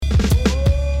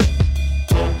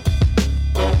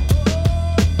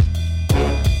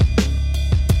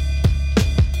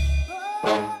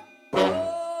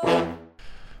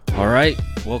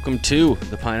Welcome to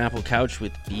the Pineapple Couch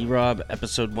with Brob,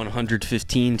 episode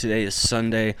 115. Today is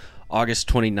Sunday, August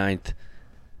 29th.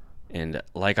 And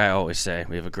like I always say,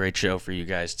 we have a great show for you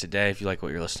guys today. If you like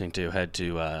what you're listening to, head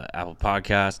to Apple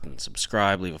Podcast and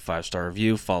subscribe, leave a 5-star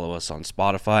review, follow us on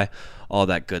Spotify, all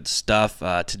that good stuff.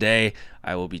 Today,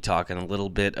 I will be talking a little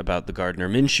bit about the Gardener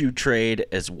Minshew trade,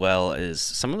 as well as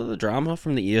some of the drama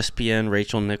from the ESPN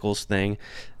Rachel Nichols thing.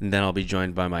 And then I'll be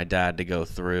joined by my dad to go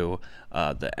through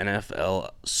the NFL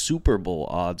Super Bowl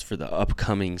odds for the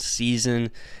upcoming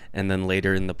season. And then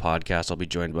later in the podcast, I'll be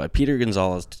joined by Peter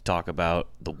Gonzalez to talk about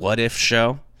the What If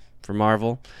show for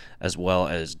Marvel, as well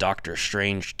as Doctor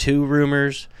Strange 2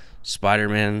 rumors,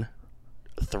 Spiderman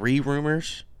 3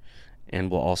 rumors, and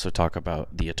we'll also talk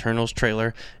about the Eternals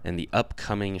trailer and the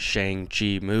upcoming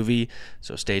Shang-Chi movie.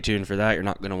 So stay tuned for that. You're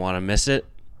not going to want to miss it.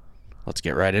 Let's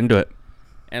get right into it.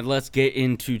 And let's get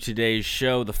into today's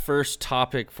show. The first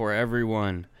topic for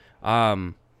everyone.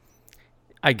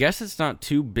 I guess it's not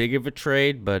too big of a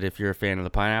trade, but if you're a fan of the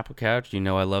Pineapple Couch, you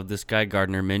know I love this guy,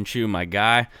 Gardener Minshew, my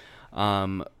guy.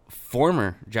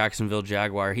 Former Jacksonville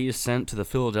Jaguar. He is sent to the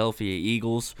Philadelphia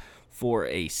Eagles for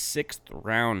a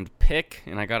 6th-round pick,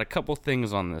 and I got a couple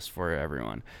things on this for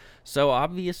everyone. So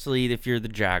obviously, if you're the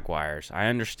Jaguars, I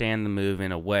understand the move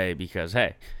in a way because,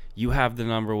 hey, you have the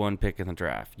number 1 pick in the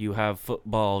draft. You have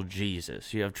football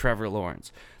Jesus. You have Trevor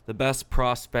Lawrence, the best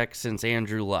prospect since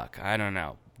Andrew Luck. I don't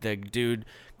know. The dude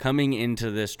coming into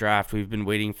this draft, we've been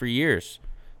waiting for years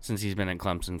since he's been at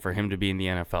Clemson for him to be in the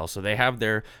NFL. So they have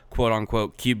their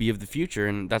quote-unquote QB of the future,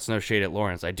 and that's no shade at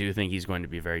Lawrence. I do think he's going to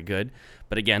be very good.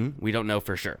 But again, we don't know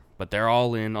for sure. But they're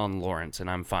all in on Lawrence,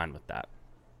 and I'm fine with that.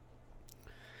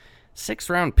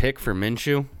 6th-round pick for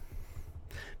Minshew.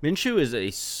 Minshew is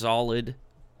a solid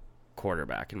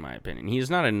quarterback, in my opinion. He is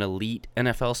not an elite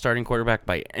NFL starting quarterback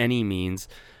by any means.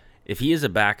 If he is a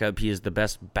backup, he is the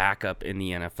best backup in the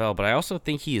NFL. But I also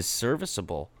think he is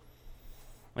serviceable.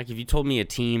 Like, if you told me a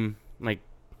team, like,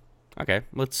 okay,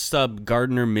 let's sub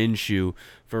Gardener Minshew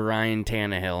for Ryan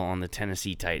Tannehill on the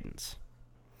Tennessee Titans.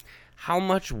 How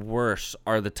much worse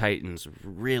are the Titans,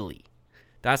 really?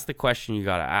 That's the question you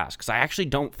got to ask. Because I actually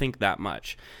don't think that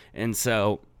much. And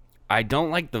so I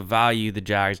don't like the value the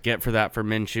Jags get for that for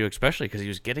Minshew, especially because he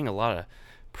was getting a lot of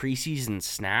preseason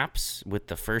snaps with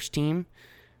the first team,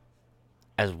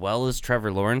 as well as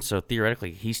Trevor Lawrence. So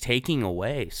theoretically, he's taking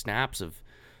away snaps of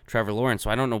Trevor Lawrence. So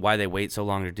I don't know why they wait so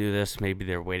long to do this. Maybe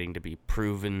they're waiting to be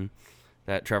proven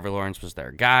that Trevor Lawrence was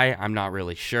their guy. I'm not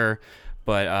really sure.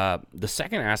 But the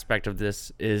second aspect of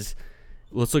this is,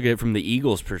 let's look at it from the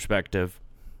Eagles' perspective.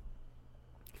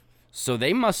 So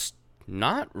they must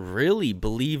not really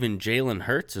believe in Jalen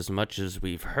Hurts as much as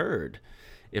we've heard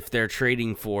if they're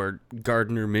trading for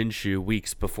Gardener Minshew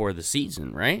weeks before the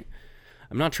season, right?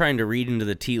 I'm not trying to read into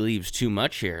the tea leaves too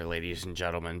much here, ladies and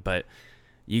gentlemen, but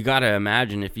you got to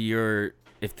imagine if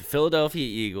the Philadelphia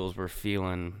Eagles were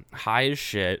feeling high as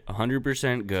shit,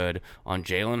 100% good on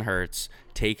Jalen Hurts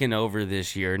taking over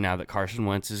this year now that Carson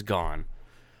Wentz is gone,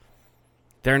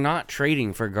 they're not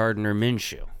trading for Gardener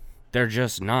Minshew. They're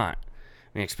just not.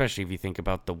 I mean, especially if you think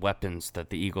about the weapons that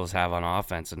the Eagles have on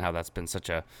offense and how that's been such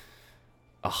a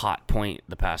hot point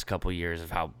the past couple years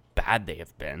of how bad they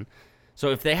have been. So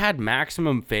if they had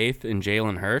maximum faith in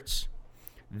Jalen Hurts,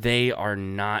 they are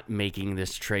not making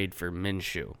this trade for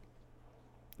Minshew.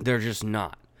 They're just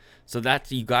not. So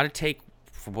that's, you got to take,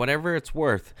 for whatever it's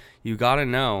worth, you got to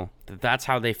know that that's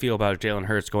how they feel about Jalen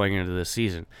Hurts going into this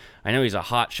season. I know he's a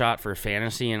hot shot for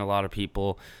fantasy, and a lot of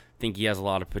people think he has a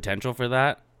lot of potential for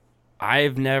that.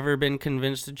 I've never been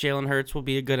convinced that Jalen Hurts will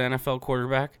be a good NFL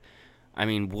quarterback. I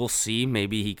mean, we'll see.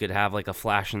 Maybe he could have like a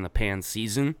flash-in-the-pan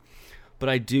season. But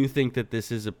I do think that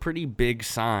this is a pretty big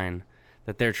sign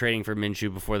that they're trading for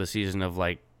Minshew before the season of,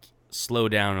 like, slow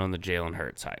down on the Jalen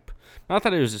Hurts hype. Not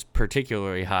that it was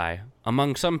particularly high.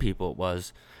 Among some people it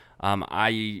was. I'm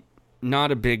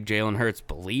not a big Jalen Hurts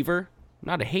believer.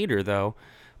 Not a hater, though.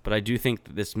 But I do think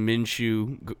that this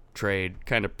Minshew trade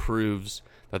kind of proves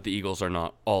that the Eagles are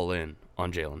not all in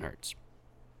on Jalen Hurts.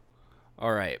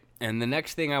 All right. And the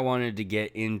next thing I wanted to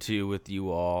get into with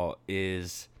you all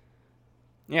is,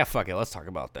 yeah, fuck it, let's talk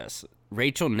about this.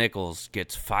 Rachel Nichols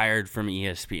gets fired from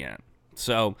ESPN.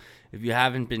 So, if you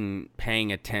haven't been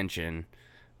paying attention,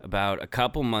 about a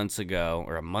couple months ago,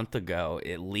 or a month ago,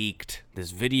 it leaked.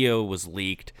 This video was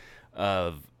leaked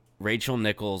of Rachel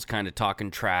Nichols kind of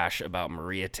talking trash about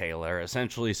Maria Taylor,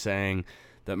 essentially saying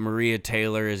that Maria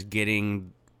Taylor is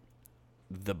getting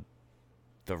the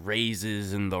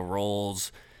raises and the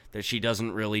roles that she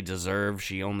doesn't really deserve.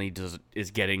 She only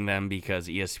is getting them because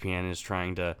ESPN is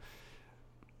trying to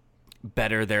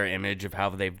better their image of how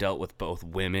they've dealt with both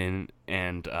women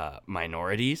and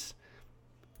minorities.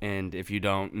 And if you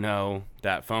don't know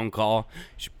that phone call,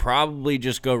 you should probably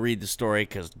just go read the story,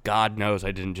 because God knows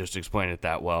I didn't just explain it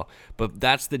that well. But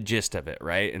that's the gist of it,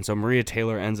 right? And so Maria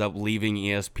Taylor ends up leaving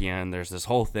ESPN. There's this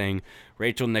whole thing.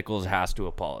 Rachel Nichols has to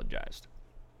apologize.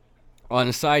 On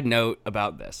a side note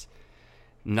about this,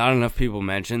 not enough people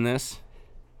mention this.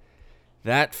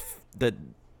 The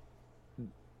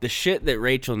shit that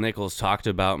Rachel Nichols talked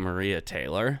about Maria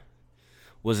Taylor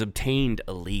was obtained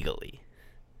illegally.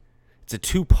 It's a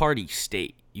two-party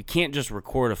state. You can't just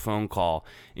record a phone call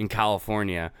in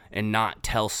California and not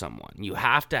tell someone. You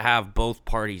have to have both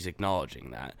parties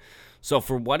acknowledging that. So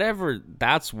for whatever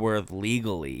that's worth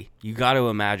legally, you got to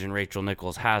imagine Rachel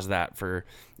Nichols has that for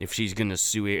if she's going to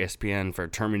sue ESPN for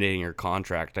terminating her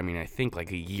contract. I mean, I think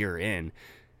like a year in.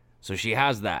 So she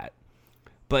has that.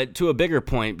 But to a bigger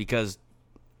point, because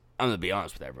I'm going to be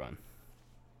honest with everyone,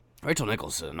 Rachel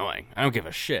Nichols is annoying. I don't give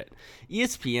a shit.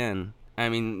 ESPN... I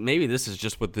mean, maybe this is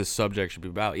just what this subject should be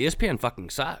about. ESPN fucking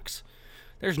sucks.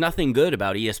 There's nothing good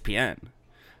about ESPN.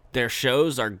 Their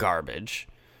shows are garbage.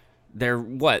 They're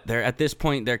at this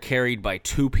point, they're carried by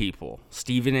two people.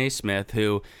 Stephen A. Smith,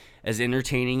 who, as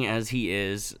entertaining as he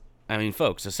is, I mean,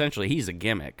 folks, essentially, he's a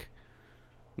gimmick.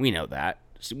 We know that.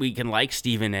 We can like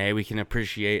Stephen A. We can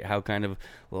appreciate how kind of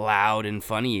loud and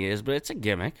funny he is, but it's a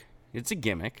gimmick. It's a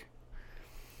gimmick.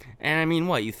 And I mean,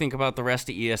 you think about the rest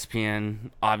of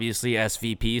ESPN, obviously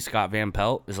SVP, Scott Van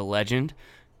Pelt, is a legend.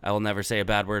 I will never say a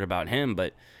bad word about him,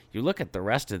 but you look at the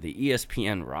rest of the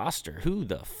ESPN roster, who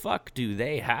the fuck do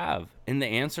they have? And the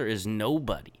answer is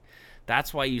nobody.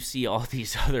 That's why you see all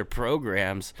these other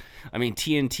programs. I mean,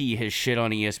 TNT has shit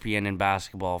on ESPN in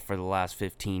basketball for the last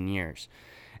 15 years.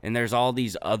 And there's all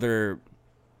these other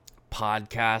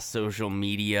podcasts, social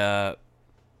media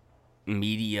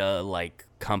like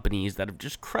companies that have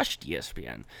just crushed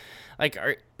ESPN. Like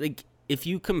if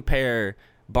you compare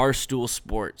Barstool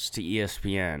Sports to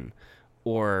ESPN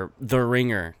or The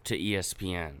Ringer to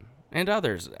ESPN and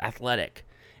others, Athletic,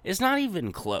 it's not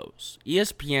even close.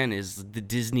 ESPN is the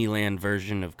Disneyland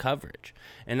version of coverage.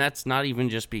 And that's not even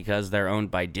just because they're owned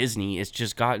by Disney. It's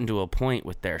just gotten to a point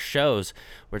with their shows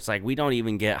where it's like we don't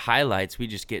even get highlights. We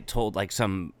just get told like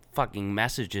some fucking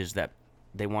messages that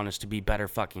they want us to be better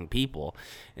fucking people.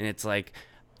 And it's like,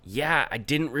 yeah, I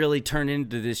didn't really turn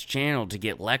into this channel to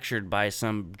get lectured by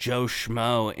some Joe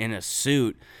Schmo in a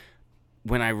suit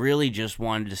when I really just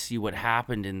wanted to see what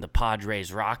happened in the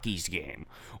Padres-Rockies game.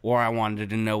 Or I wanted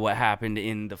to know what happened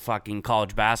in the fucking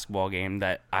college basketball game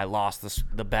that I lost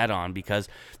the bet on because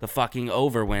the fucking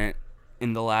over went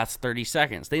in the last 30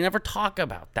 seconds. They never talk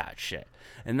about that shit.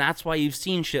 And that's why you've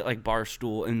seen shit like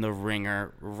Barstool and The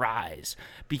Ringer rise.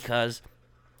 Because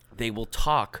they will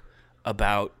talk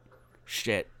about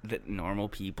shit that normal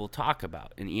people talk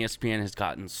about. And ESPN has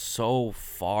gotten so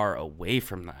far away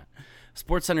from that.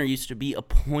 SportsCenter used to be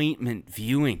appointment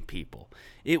viewing, people.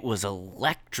 It was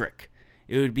electric.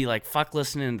 It would be like, fuck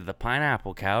listening to the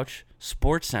Pineapple Couch.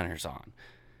 SportsCenter's on.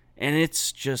 And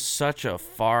it's just such a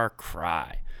far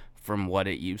cry from what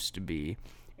it used to be.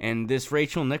 And this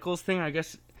Rachel Nichols thing, I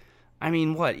guess, I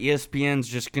mean, ESPN's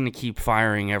just going to keep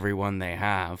firing everyone they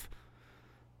have.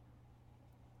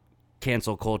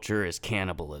 Cancel culture is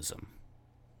cannibalism.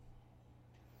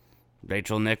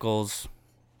 Rachel Nichols,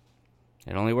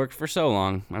 it only worked for so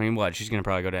long. I mean, she's going to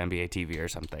probably go to NBA TV or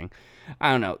something.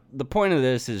 I don't know. The point of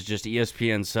this is just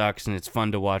ESPN sucks, and it's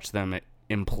fun to watch them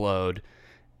implode.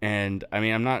 And, I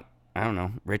mean, I don't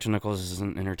know. Rachel Nichols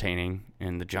isn't entertaining,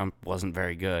 and the jump wasn't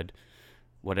very good.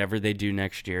 Whatever they do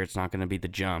next year, it's not going to be the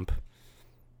jump.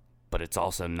 But it's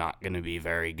also not going to be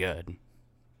very good.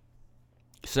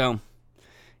 So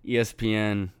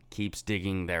ESPN keeps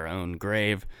digging their own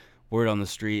grave. Word on the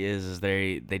street is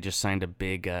they just signed a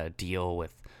big deal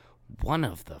with one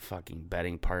of the fucking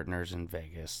betting partners in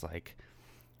Vegas,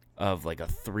 of a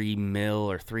 $3 million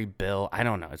or $3 billion. I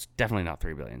don't know. It's definitely not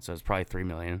 $3 billion, so it's probably $3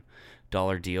 million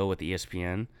deal with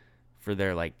ESPN for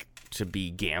their to be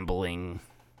gambling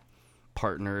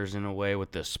partners in a way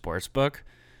with the sports book.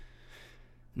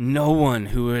 No one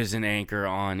who is an anchor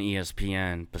on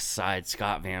ESPN besides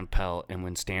Scott Van Pelt and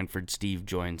when Stanford Steve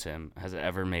joins him has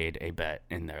ever made a bet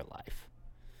in their life.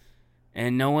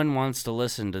 And no one wants to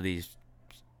listen to these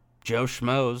Joe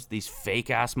Schmoes, these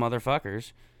fake-ass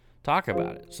motherfuckers, talk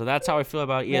about it. So that's how I feel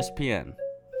about ESPN.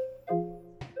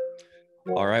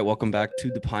 All right, welcome back to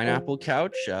the Pineapple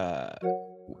Couch. I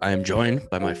am joined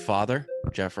by my father,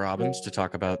 Jeff Robbins, to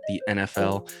talk about the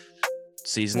NFL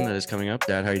season that is coming up.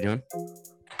 Dad, how you doing?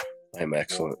 I'm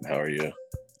excellent. How are you?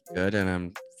 Good.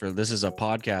 And this is a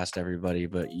podcast, everybody,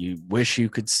 but you wish you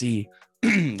could see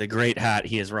the great hat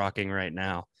he is rocking right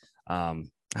now.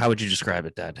 How would you describe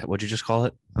it, Dad? What'd you just call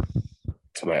it?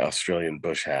 It's my Australian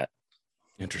bush hat.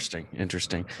 Interesting.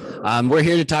 We're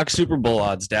here to talk Super Bowl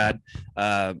odds, Dad.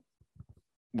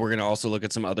 We're going to also look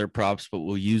at some other props, but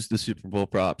we'll use the Super Bowl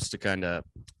props to kind of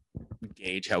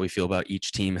gauge how we feel about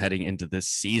each team heading into this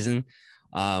season.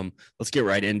 Let's get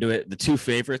right into it. The two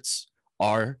favorites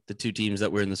are the two teams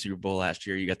that were in the Super Bowl last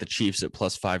year. You got the Chiefs at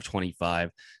plus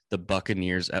 525, the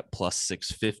Buccaneers at plus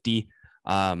 650.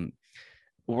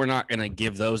 We're not going to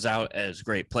give those out as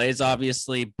great plays,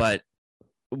 obviously, but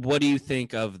what do you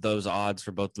think of those odds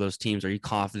for both of those teams? Are you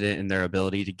confident in their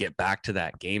ability to get back to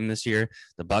that game this year?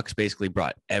 The Bucs basically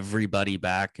brought everybody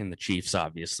back, and the Chiefs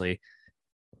obviously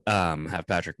have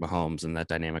Patrick Mahomes and that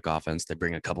dynamic offense. They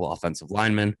bring a couple offensive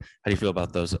linemen. How do you feel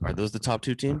about those? Are those the top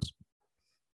two teams?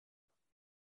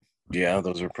 Yeah,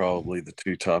 those are probably the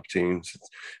two top teams.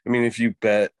 I mean, if you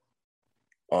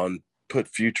put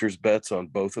futures bets on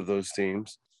both of those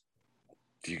teams,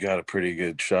 you got a pretty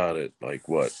good shot at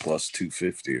plus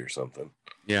 250 or something.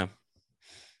 Yeah.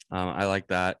 I like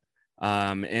that.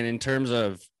 And in terms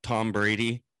of Tom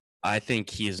Brady, I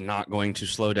think he is not going to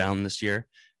slow down this year.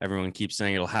 Everyone keeps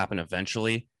saying it'll happen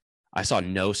eventually. I saw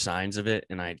no signs of it,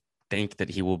 and I think that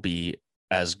he will be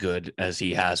as good as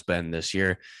he has been this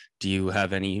year. Do you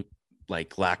have any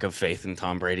lack of faith in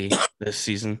Tom Brady this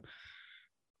season?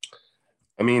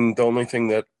 I mean, the only thing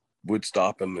that would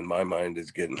stop him in my mind is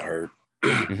getting hurt.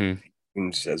 Mm-hmm.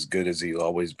 He's as good as he's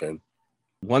always been.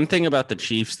 One thing about the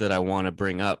Chiefs that I want to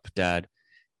bring up, Dad,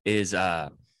 is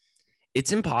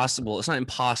it's impossible. It's not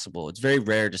impossible. It's very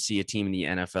rare to see a team in the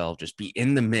NFL just be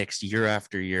in the mix year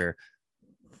after year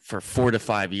for 4 to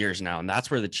 5 years now. And that's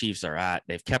where the Chiefs are at.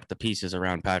 They've kept the pieces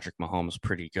around Patrick Mahomes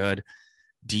pretty good.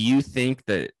 Do you think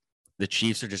that the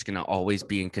Chiefs are just going to always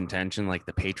be in contention like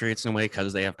the Patriots in a way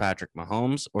because they have Patrick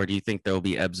Mahomes? Or do you think there will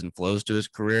be ebbs and flows to his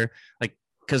career?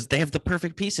 Because they have the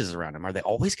perfect pieces around him. Are they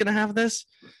always going to have this?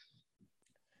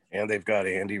 And they've got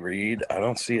Andy Reid. I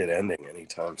don't see it ending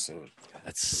anytime soon.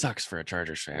 That sucks for a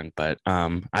Chargers fan, but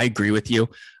I agree with you.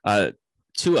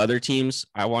 Two other teams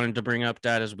I wanted to bring up,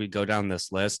 Dad, as we go down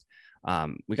this list.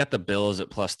 We got the Bills at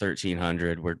plus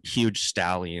 1,300. We're huge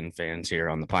Stallion fans here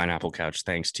on the Pineapple Couch,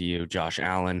 thanks to you, Josh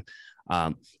Allen.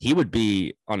 He would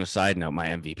be, on a side note, my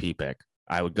MVP pick.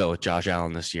 I would go with Josh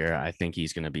Allen this year. I think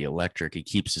he's going to be electric. He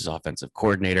keeps his offensive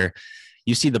coordinator.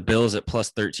 You see the Bills at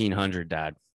plus 1,300,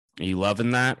 Dad. Are you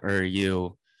loving that, or are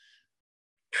you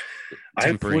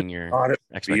tempering your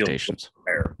expectations?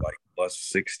 Like plus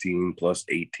 16, plus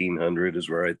 1,800 is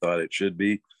where I thought it should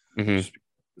be. Mm-hmm.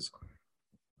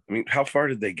 I mean, how far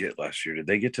did they get last year? Did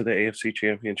they get to the AFC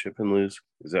Championship and lose?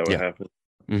 Is that what happened?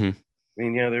 Mm-hmm. I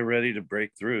mean, yeah, they're ready to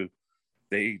break through.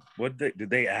 Did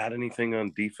they add anything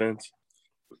on defense?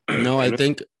 No, I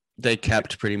think they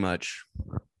kept pretty much.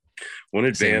 One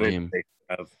advantage they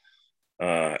have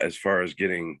as far as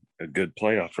getting a good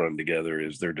playoff run together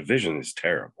is their division is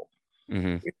terrible.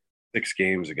 Mm-hmm. 6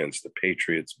 games against the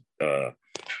Patriots,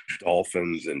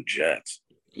 Dolphins, and Jets.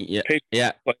 Yeah,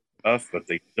 Patriots play tough, but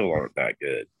they still aren't that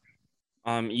good.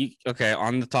 Okay?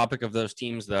 On the topic of those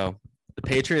teams, though, the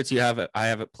Patriots, I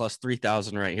have it plus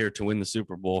 3,000 right here to win the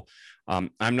Super Bowl.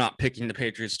 I'm not picking the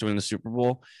Patriots to win the Super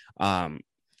Bowl.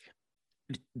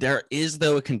 There is,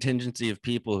 though, a contingency of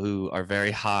people who are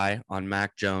very high on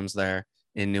Mac Jones there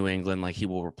in New England, like he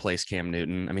will replace Cam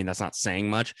Newton. I mean, that's not saying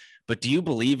much, but do you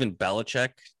believe in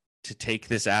Belichick to take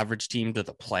this average team to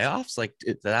the playoffs? Like,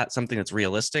 is that something that's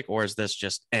realistic, or is this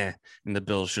just and the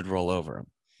Bills should roll over them?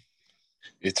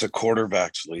 It's a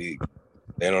quarterback's league.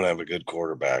 They don't have a good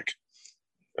quarterback.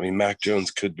 I mean, Mac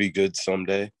Jones could be good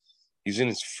someday. He's in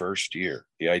his first year.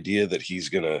 The idea that he's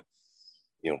going to,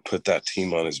 put that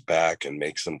team on his back and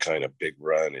make some kind of big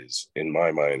run is, in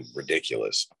my mind,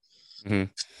 ridiculous.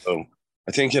 Mm-hmm. So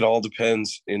I think it all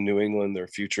depends in New England. Their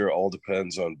future all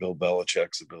depends on Bill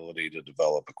Belichick's ability to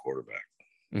develop a quarterback.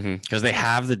 Because they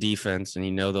have the defense,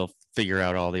 and they'll figure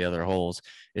out all the other holes.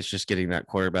 It's just getting that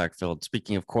quarterback filled.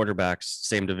 Speaking of quarterbacks,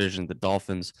 same division, the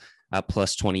Dolphins at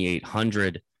plus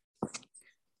 2,800.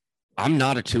 I'm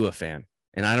not a Tua fan.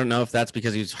 And I don't know if that's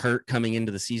because he was hurt coming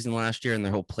into the season last year and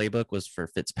their whole playbook was for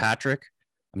Fitzpatrick.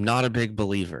 I'm not a big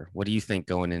believer. What do you think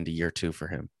going into year 2 for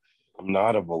him? I'm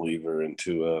not a believer in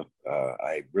Tua.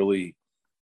 I really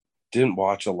didn't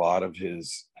watch a lot of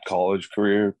his college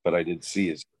career, but I did see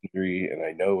his injury, and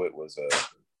I know it was a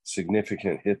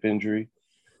significant hip injury.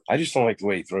 I just don't like the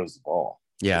way he throws the ball.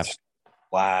 Yeah. It's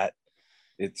flat.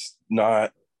 It's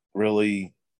not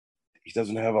really – he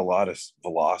doesn't have a lot of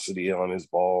velocity on his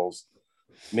balls.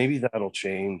 Maybe that'll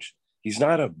change. He's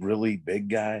not a really big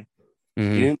guy.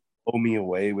 Mm-hmm. He didn't blow me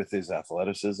away with his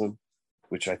athleticism.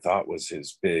 which I thought was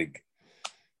his big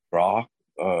draw.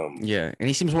 Yeah, and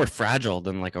he seems more fragile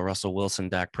than like a Russell Wilson,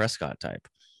 Dak Prescott type.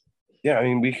 Yeah, I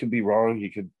mean, we could be wrong. He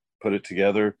could put it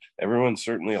together. Everyone,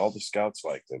 certainly all the scouts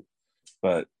liked him,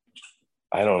 but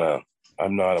I don't know.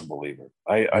 I'm not a believer.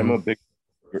 I'm a big,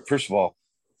 first of all,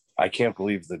 I can't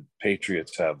believe the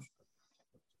Patriots have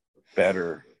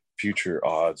better future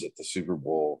odds at the Super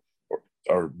Bowl or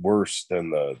are worse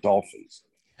than the Dolphins.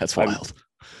 That's wild.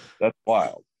 That's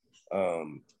wild.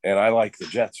 And I like the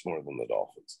Jets more than the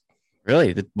Dolphins.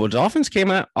 Really? The Dolphins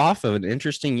came off of an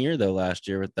interesting year though last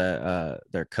year with that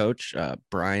their coach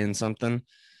Brian something.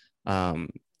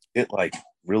 It like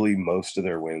really most of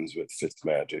their wins with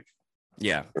Fitzmagic.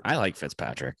 Yeah, I like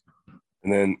Fitzpatrick.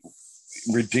 And then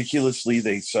ridiculously,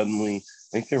 they suddenly, I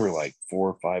think they were like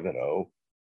 4-5-0,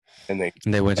 and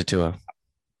they went to Tua.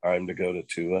 Time to go to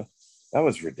Tua. That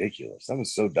was ridiculous. That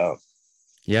was so dumb.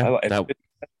 Yeah, that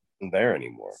isn't there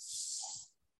anymore.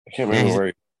 I can't remember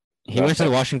where he went to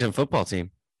the Washington football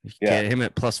team. Yeah, get him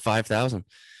at plus 5,000.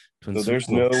 So there's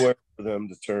nowhere for them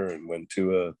to turn when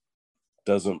Tua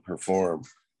doesn't perform.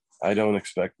 I don't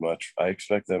expect much. I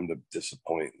expect them to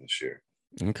disappoint this year.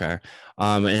 Okay.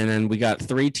 And then we got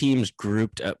 3 teams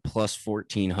grouped at plus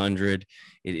 1,400.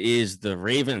 It is the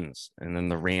Ravens and then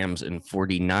the Rams and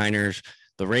 49ers.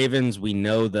 The Ravens, we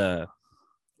know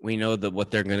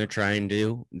what they're going to try and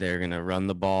do. They're going to run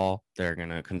the ball. They're going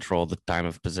to control the time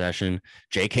of possession.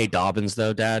 J.K. Dobbins,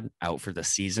 though, Dad, out for the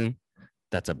season.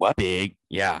 That's a big,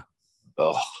 yeah.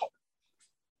 Oh,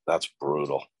 that's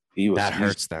brutal. That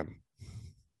hurts them.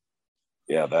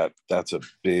 Yeah, that's a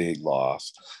big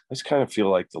loss. I just kind of feel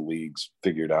like the league's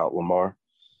figured out Lamar.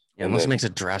 Yeah, unless it makes a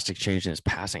drastic change in his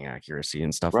passing accuracy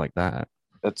and stuff like that.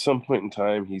 At some point in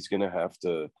time, he's going to have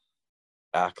to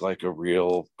act like a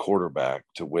real quarterback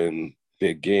to win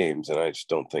big games, and I just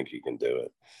don't think he can do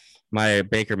it. My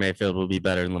Baker Mayfield will be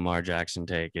better than Lamar Jackson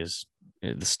take is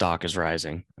the stock is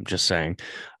rising. I'm just saying.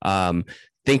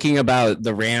 Thinking about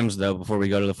the Rams, though, before we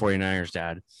go to the 49ers,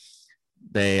 Dad,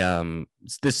 they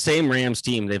it's the same Rams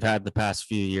team they've had the past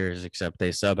few years, except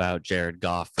they sub out Jared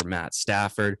Goff for Matt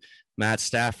Stafford. Matt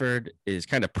Stafford is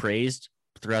kind of praised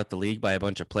throughout the league by a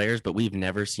bunch of players, but we've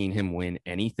never seen him win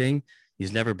anything.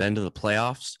 He's never been to the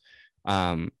playoffs.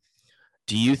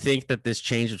 Do you think that this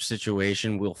change of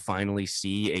situation will finally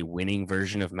see a winning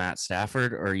version of Matt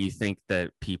Stafford, or you think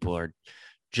that people are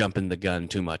jumping the gun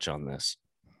too much on this?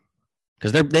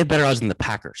 Because they have better odds than the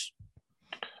Packers.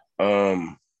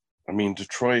 I mean,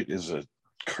 Detroit is a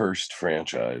cursed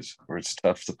franchise where it's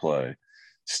tough to play.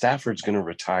 Stafford's going to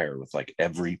retire with like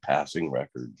every passing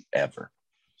record ever,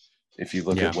 if you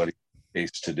look at what he's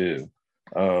faced to do.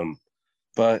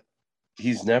 But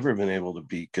he's never been able to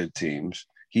beat good teams.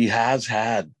 He has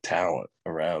had talent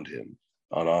around him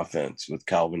on offense with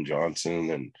Calvin Johnson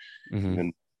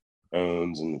and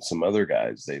Jones and some other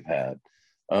guys they've had.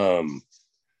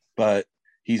 But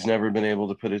he's never been able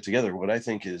to put it together. What I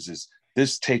think is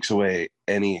this takes away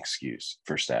any excuse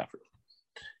for Stafford.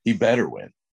 He better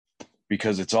win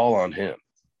because it's all on him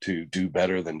to do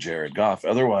better than Jared Goff.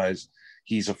 Otherwise,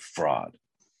 he's a fraud.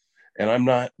 And I'm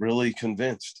not really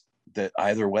convinced that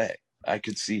either way. I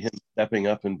could see him stepping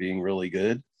up and being really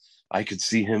good. I could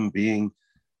see him being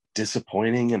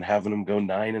disappointing and having him go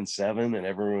 9-7 and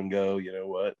everyone go, you know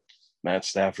what? Matt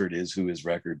Stafford is who his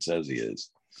record says he is.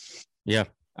 Yeah,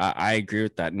 I agree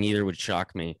with that. Neither would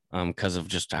shock me because of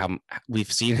just how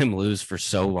we've seen him lose for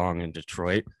so long in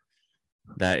Detroit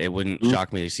that it wouldn't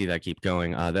shock me to see that keep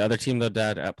going. The other team, though,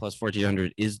 Dad, at plus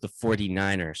 1,400 is the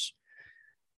 49ers.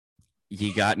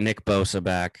 You got Nick Bosa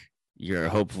back. You're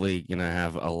hopefully going to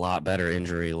have a lot better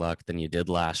injury luck than you did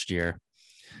last year.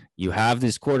 You have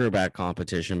this quarterback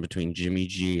competition between Jimmy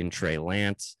G and Trey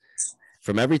Lance.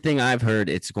 From everything I've heard,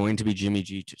 it's going to be Jimmy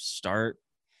G to start.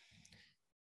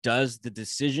 Does the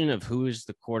decision of who is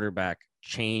the quarterback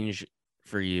change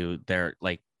for you there?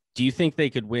 Like, do you think they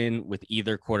could win with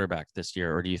either quarterback this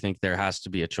year, or do you think there has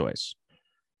to be a choice?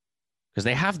 Because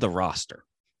they have the roster.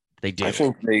 They do. I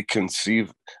think they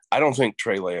conceive. I don't think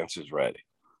Trey Lance is ready.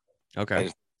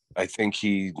 Okay. I think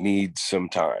he needs some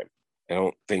time. I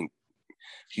don't think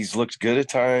he's looked good at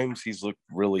times. He's looked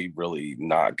really, really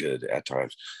not good at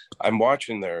times. I'm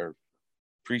watching their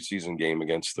preseason game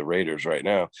against the Raiders right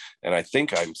now, and I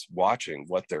think I'm watching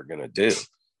what they're going to do.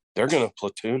 They're going to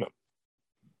platoon him.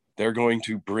 They're going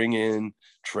to bring in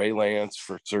Trey Lance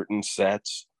for certain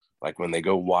sets, like when they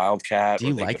go Wildcat. Do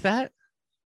you like that?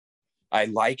 I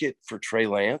like it for Trey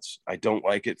Lance. I don't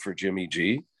like it for Jimmy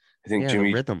G. I think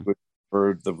Jimmy would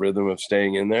prefer the rhythm of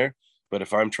staying in there. But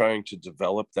if I'm trying to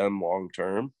develop them long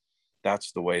term,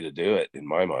 that's the way to do it in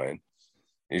my mind.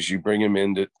 is you bring him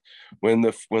into when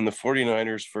the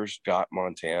 49ers first got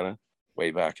Montana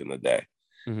way back in the day.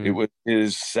 Mhm. It was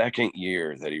his second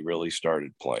year that he really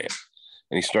started playing.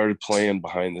 And he started playing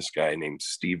behind this guy named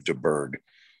Steve DeBerg,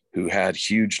 who had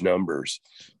huge numbers,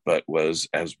 but was,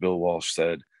 as Bill Walsh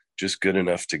said, just good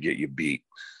enough to get you beat.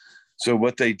 So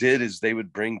what they did is they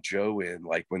would bring Joe in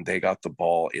like when they got the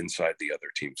ball inside the other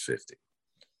team's 50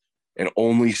 and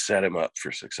only set him up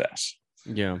for success.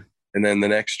 Yeah. And then the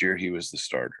next year he was the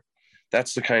starter.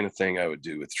 That's the kind of thing I would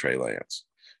do with Trey Lance.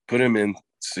 Put him in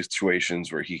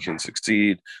situations where he can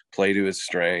succeed, play to his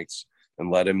strengths,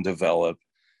 and let him develop.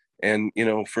 And,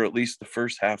 for at least the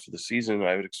first half of the season,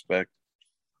 I would expect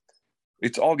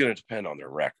it's all going to depend on their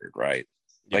record, right?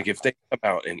 Yeah. Like if they come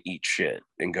out and eat shit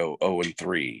and go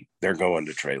 0-3, they're going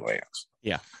to Trey Lance.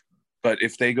 Yeah. But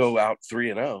if they go out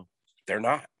 3-0, they're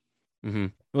not. Mm-hmm.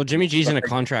 Well, Jimmy G's in a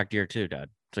contract year too, Dad.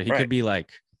 So he could be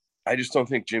like. I just don't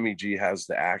think Jimmy G has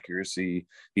the accuracy.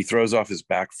 He throws off his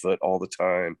back foot all the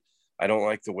time. I don't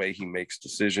like the way he makes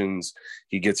decisions.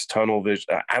 He gets tunnel vision.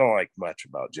 I don't like much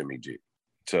about Jimmy G.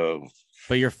 So,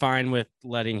 but you're fine with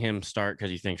letting him start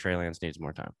because you think Trey Lance needs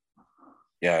more time.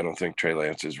 Yeah, I don't think Trey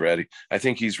Lance is ready. I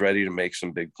think he's ready to make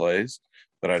some big plays,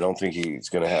 but I don't think he's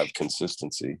going to have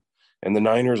consistency. And the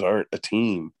Niners aren't a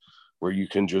team where you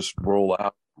can just roll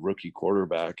out a rookie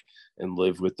quarterback and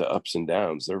live with the ups and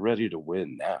downs. They're ready to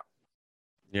win now.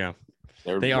 Yeah,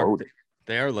 they are.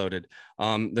 They are loaded.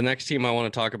 The next team I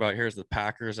want to talk about here is the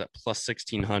Packers at plus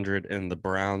 1,600 and the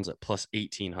Browns at plus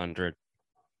 1,800.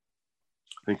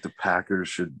 I think the Packers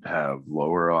should have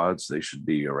lower odds. They should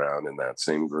be around in that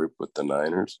same group with the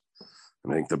Niners.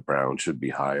 I think the Browns should be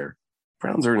higher.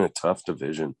 Browns are in a tough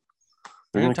division.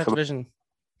 They're in a tough division.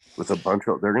 With a bunch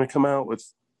of, they're going to come out with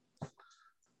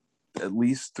at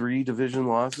least 3 division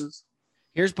losses.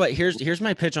 Here's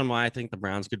my pitch on why I think the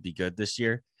Browns could be good this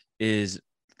year is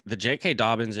the J.K.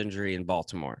 Dobbins injury in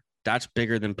Baltimore. That's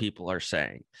bigger than people are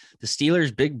saying. The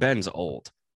Steelers, Big Ben's old.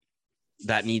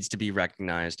 That needs to be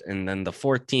recognized. And then the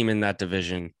 4th team in that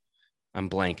division, I'm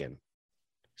blanking.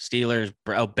 Steelers,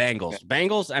 Bengals.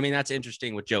 Bengals, I mean, that's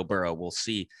interesting with Joe Burrow. We'll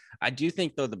see. I do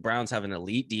think, though, the Browns have an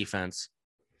elite defense.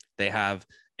 They have,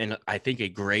 and I think, a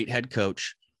great head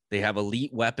coach. They have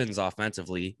elite weapons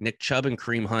offensively. Nick Chubb and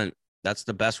Kareem Hunt, that's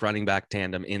the best running back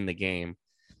tandem in the game.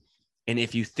 And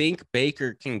if you think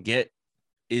Baker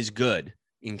is good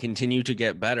and continue to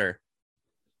get better,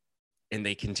 and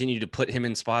they continue to put him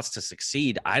in spots to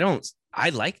succeed, I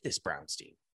like this Browns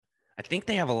team. I think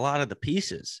they have a lot of the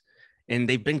pieces, and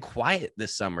they've been quiet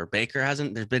this summer. Baker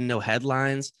hasn't, there's been no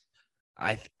headlines.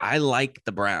 I like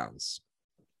the Browns.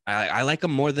 I like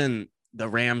them more than the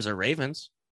Rams or Ravens.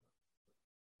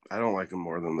 I don't like them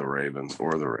more than the Ravens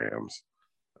or the Rams.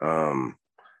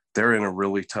 They're in a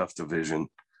really tough division.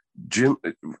 John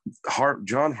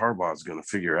Harbaugh is going to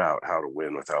figure out how to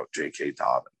win without J.K.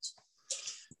 Dobbins.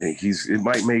 It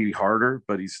might be harder,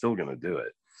 but he's still going to do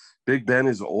it. Big Ben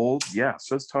is old. Yeah,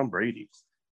 so is Tom Brady.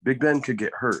 Big Ben could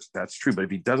get hurt. That's true. But if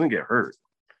he doesn't get hurt,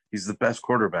 he's the best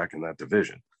quarterback in that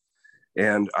division.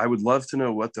 And I would love to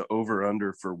know what the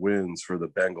over-under for wins for the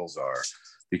Bengals are,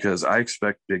 because I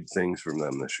expect big things from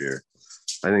them this year.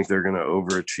 I think they're going to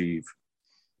overachieve.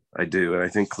 I do. And I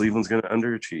think Cleveland's going to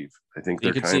underachieve. I think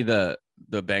you could see the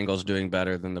Bengals doing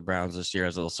better than the Browns this year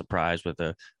as a little surprise with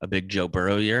a big Joe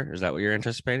Burrow year. Is that what you're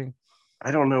anticipating?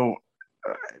 I don't know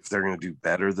if they're going to do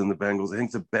better than the Bengals. I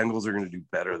think the Bengals are going to do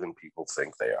better than people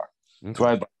think they are. Okay. That's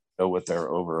why I'd like to know what their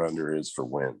over-under is for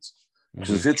wins.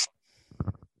 Because if it's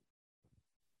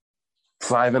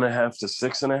 5.5 to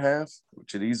 6.5,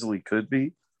 which it easily could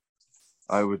be,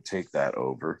 I would take that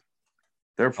over.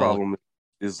 Their problem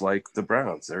is like the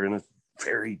Browns. They're in a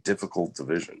very difficult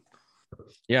division.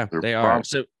 Yeah, they are.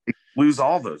 So they lose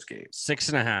all those games.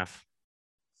 6.5.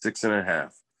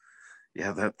 6.5.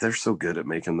 Yeah, they're so good at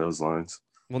making those lines.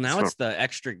 Well, now it's the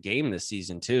extra game this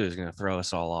season too is going to throw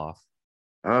us all off.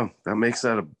 Oh, that makes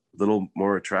that a little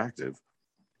more attractive.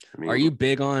 I mean, are you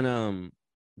big on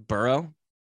Burrow?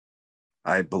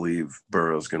 I believe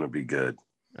Burrow's going to be good.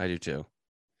 I do too.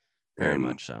 Very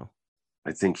much so.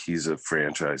 I think he's a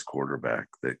franchise quarterback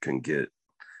that can get.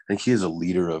 I think he is a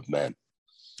leader of men.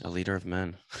 A leader of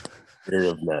men. Leader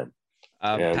of men.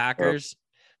 Packers,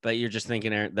 but you're just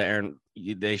thinking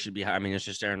they should be. I mean, it's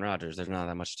just Aaron Rodgers. There's not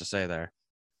that much to say there.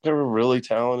 They're a really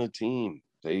talented team.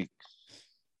 They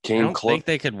came I don't close. think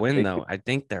they could win though. I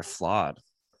think they're flawed.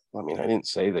 I mean, I didn't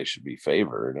say they should be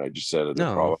favored. I just said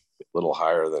they're probably a little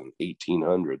higher than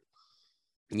 1,800.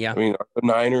 Yeah. I mean, are the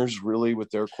Niners really with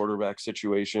their quarterback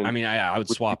situation? I mean, I would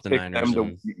swap the Niners.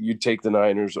 You'd take the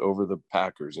Niners over the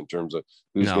Packers in terms of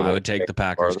who's going to. I would take the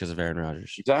Packers because of Aaron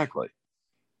Rodgers. Exactly.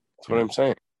 That's what I'm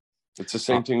saying. It's the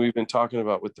same thing we've been talking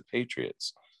about with the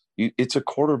Patriots. It's a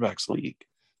quarterback's league.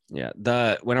 Yeah.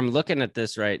 When I'm looking at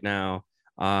this right now,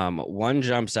 one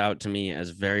jumps out to me as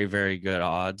very, very good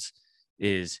odds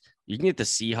is you can get the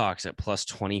Seahawks at plus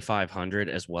 2,500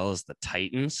 as well as the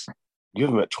Titans. You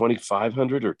have them at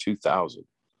 2,500 or 2,000,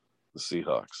 the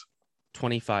Seahawks.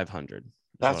 2,500.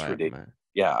 That's ridiculous.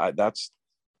 Yeah,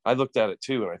 I looked at it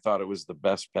too, and I thought it was the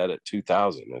best bet at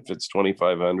 2,000. If it's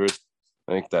 2,500,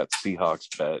 I think that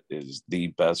Seahawks bet is the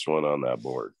best one on that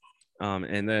board.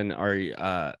 And then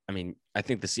I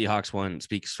think the Seahawks one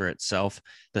speaks for itself.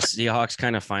 The Seahawks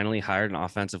kind of finally hired an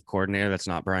offensive coordinator that's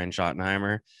not Brian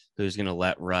Schottenheimer, who's going to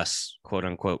let Russ, quote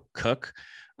unquote, cook.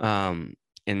 And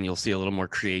you'll see a little more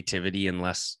creativity and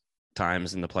less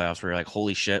times in the playoffs where you're like,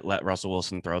 holy shit, let Russell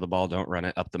Wilson throw the ball. Don't run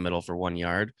it up the middle for 1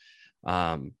 yard.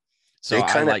 So they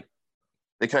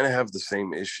kind of have the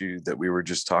same issue that we were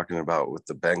just talking about with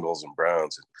the Bengals and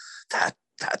Browns. That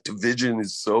division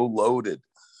is so loaded.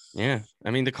 Yeah.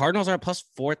 I mean, the Cardinals are at plus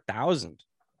 4,000.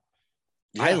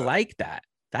 Yeah. I like that.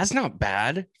 That's not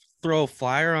bad. Throw a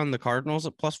flyer on the Cardinals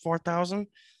at plus 4,000.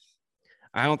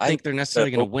 I don't think they're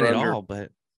necessarily going to win it all, but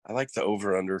I like the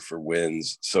over-under for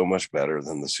wins so much better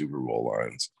than the Super Bowl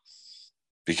lines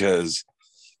because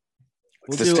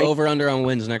we'll do over-under on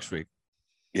wins next week.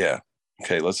 Yeah.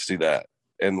 Okay, let's do that.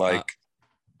 And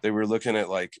they were looking at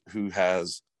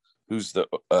who's the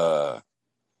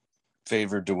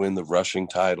favored to win the rushing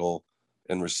title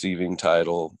and receiving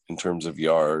title in terms of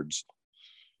yards.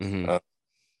 Mm-hmm.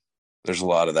 There's a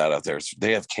lot of that out there.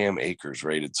 They have Cam Akers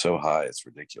rated so high, it's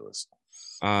ridiculous.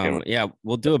 Yeah,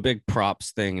 we'll do a big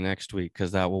props thing next week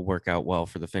because that will work out well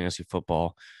for the fantasy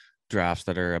football drafts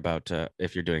that are about to,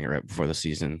 if you're doing it right before the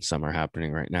season, some are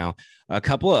happening right now. A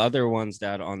couple of other ones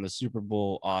that on the Super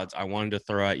Bowl odds I wanted to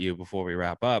throw at you before we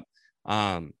wrap up.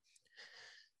 The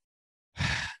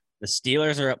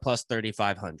Steelers are at plus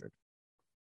 3,500.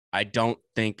 I'm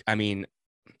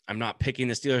not picking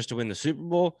the Steelers to win the Super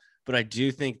Bowl, but I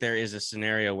do think there is a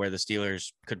scenario where the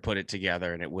Steelers could put it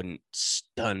together and it wouldn't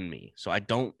stun me. So I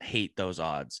don't hate those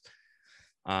odds.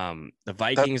 The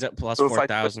Vikings at plus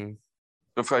 4,000.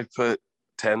 If I put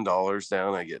 $10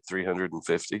 down, I get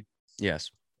 350.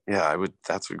 Yes. Yeah, I would.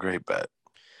 That's a great bet.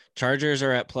 Chargers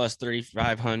are at plus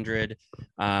 3,500.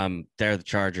 They're the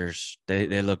Chargers.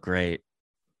 They look great.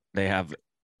 They have,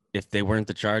 if they weren't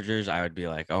the Chargers, I would be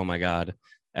like, oh my God,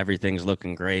 everything's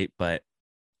looking great. But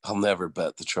I'll never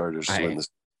bet the Chargers to win this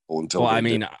until.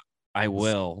 Well, I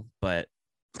will, but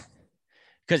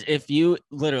because if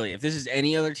this is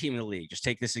any other team in the league, just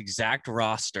take this exact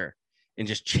roster and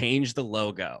just change the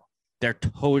logo, they're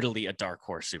totally a dark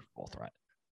horse Super Bowl threat.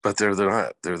 But they're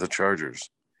not. They're the Chargers.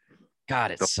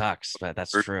 God, it sucks, but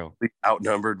that's true.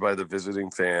 Outnumbered by the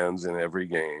visiting fans in every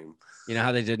game. You know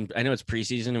how they did? I know it's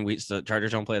preseason and the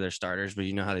Chargers don't play their starters, but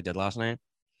you know how they did last night?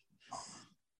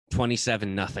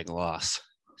 27-0 loss.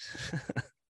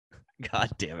 God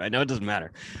damn it. I know it doesn't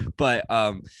matter. But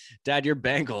Dad, your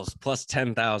Bengals plus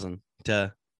 10,000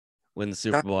 to win the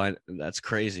Super Bowl. That's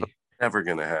crazy. Never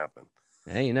gonna happen.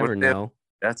 Hey, you never know.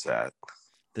 That's at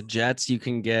the Jets you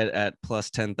can get at plus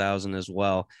 10,000 as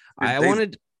well.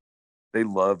 They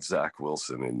love Zach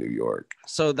Wilson in New York.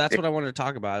 So that's what I wanted to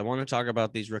talk about. I want to talk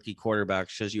about these rookie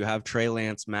quarterbacks because you have Trey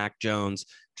Lance, Mac Jones,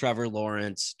 Trevor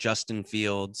Lawrence, Justin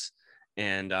Fields,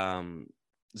 and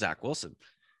Zach Wilson.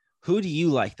 Who do you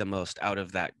like the most out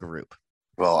of that group?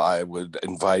 Well, I would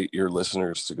invite your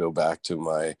listeners to go back to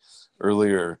my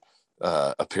earlier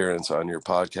appearance on your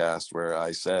podcast where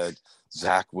I said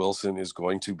Zach Wilson is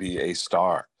going to be a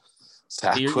star.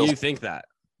 You think that?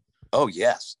 Oh,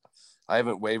 yes. I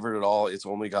haven't wavered at all. It's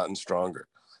only gotten stronger.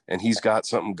 And he's got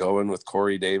something going with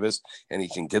Corey Davis, and he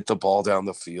can get the ball down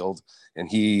the field.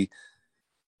 And is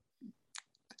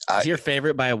your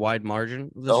favorite by a wide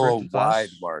margin? Wide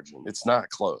margin. It's not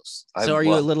close. So are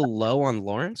you a little low on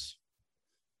Lawrence?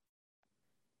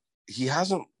 He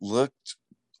hasn't looked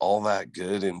all that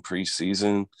good in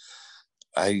preseason.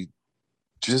 I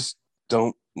just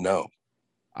don't know.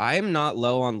 I'm not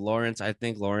low on Lawrence. I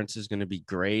think Lawrence is going to be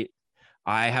great.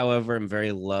 I, however, am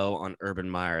very low on Urban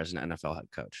Meyer as an NFL head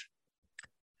coach.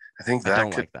 I think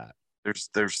like that.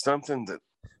 There's something that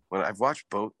when I've watched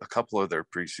a couple of their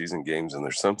preseason games, and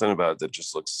there's something about it that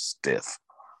just looks stiff.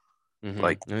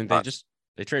 Mm-hmm.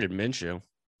 They traded Minshew.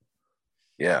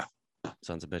 Yeah.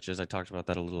 Sons of bitches. I talked about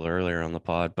that a little earlier on the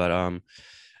pod, but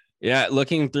yeah,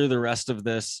 looking through the rest of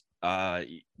this,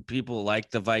 people like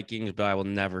the Vikings, but I will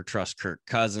never trust Kirk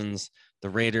Cousins. The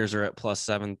Raiders are at plus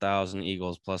 7,000,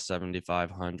 Eagles plus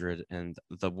 7,500, and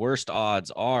the worst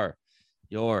odds are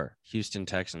your Houston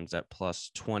Texans at plus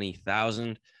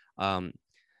 20,000.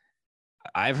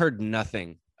 I've heard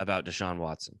nothing about Deshaun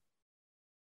Watson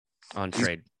on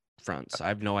trade fronts. I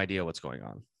have no idea what's going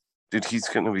on. Dude, he's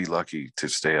going to be lucky to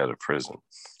stay out of prison.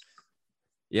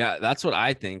 Yeah, that's what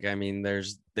I think. I mean,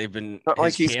 his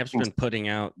camp's been putting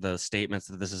out the statements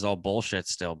that this is all bullshit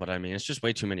still, but I mean, it's just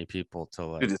way too many people to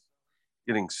like. Dude,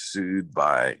 getting sued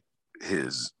by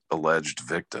his alleged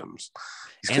victims.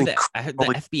 And the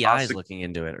FBI is looking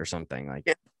into it or something like.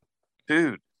 Yeah.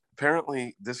 Dude,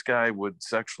 apparently this guy would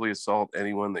sexually assault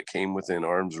anyone that came within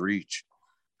arm's reach.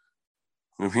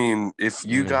 I mean, he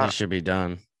should be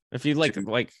done. If you like,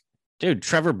 dude,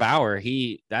 Trevor Bauer,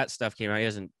 that stuff came out. He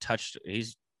hasn't touched.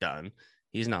 He's done.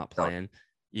 He's not playing.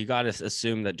 You got to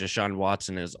assume that Deshaun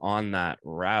Watson is on that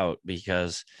route,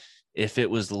 because if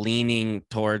it was leaning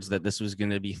towards that this was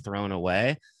going to be thrown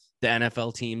away, the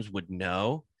NFL teams would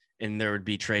know, and there would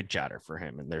be trade chatter for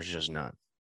him, and there's just none.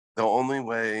 The only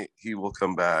way he will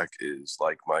come back is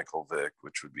like Michael Vick,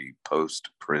 which would be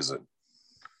post-prison.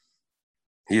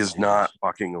 He is not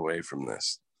walking away from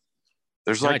this.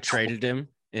 I traded him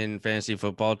in fantasy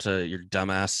football to your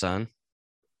dumbass son.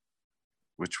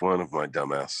 Which one of my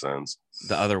dumbass sons?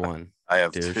 The other one. I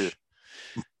have two.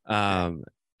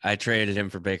 I traded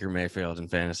him for Baker Mayfield in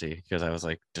fantasy because I was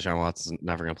like, Deshaun Watson's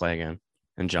never going to play again.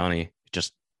 And Johnny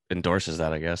just endorses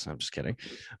that, I guess. I'm just kidding.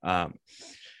 All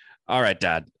right,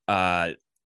 Dad.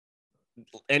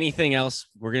 Anything else?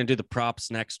 We're going to do the props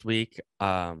next week.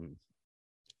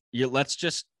 Let's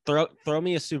just throw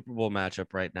me a Super Bowl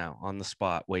matchup right now on the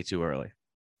spot. Way too early.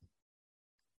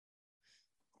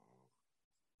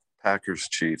 Packers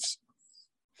Chiefs.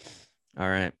 All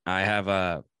right. I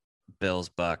have Bills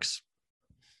Bucks.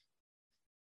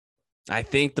 I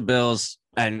think the Bills,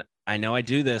 and I know I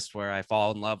do this where I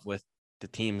fall in love with the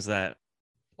teams that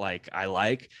I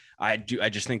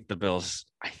just think the Bills,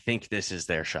 I think this is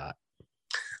their shot.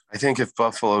 I think if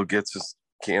Buffalo gets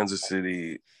Kansas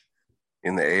City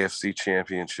in the AFC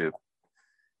Championship,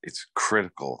 it's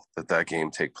critical that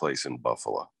game take place in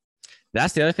Buffalo.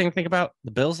 That's the other thing to think about.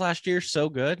 The Bills last year, so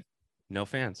good, no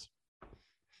fans.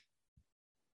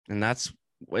 And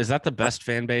is that the best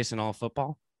fan base in all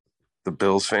football? The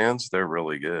Bills fans, they're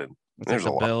really good. There's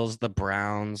the Bills, the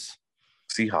Browns.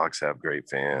 Seahawks have great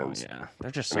fans. Oh, yeah,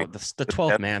 they're just the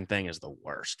 12th man thing is the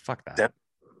worst. Fuck that.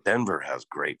 Denver has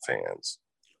great fans.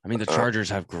 I mean, the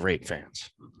Chargers have great fans.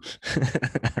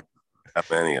 Not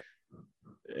many.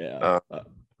 Yeah.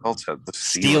 Also the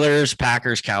Steelers,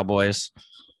 Packers, Cowboys.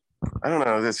 I don't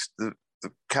know. The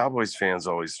Cowboys fans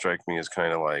always strike me as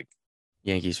kind of like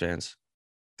Yankees fans.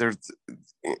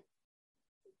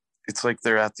 It's like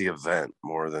they're at the event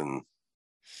more than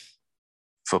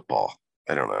football.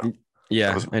 I don't know.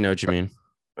 Yeah, I know what you mean.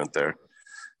 Went there.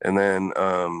 And then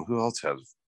who else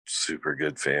has super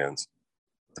good fans?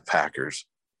 The Packers.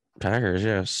 Packers,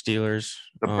 yeah. Steelers.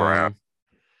 The Browns.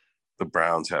 The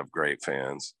Browns have great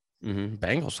fans. Mm-hmm.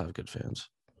 Bengals have good fans.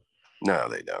 No,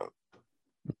 they don't.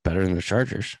 Better than the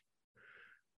Chargers.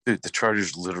 Dude, the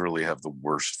Chargers literally have the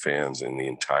worst fans in the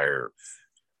entire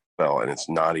NFL, and it's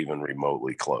not even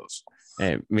remotely close.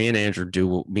 Hey, me and Andrew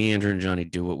and Johnny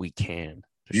do what we can.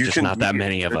 There's just not that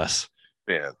many of us.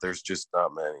 Yeah, there's just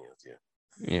not many of you.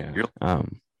 Yeah. You're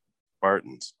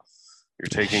Spartans. You're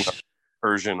taking a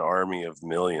Persian army of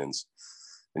millions,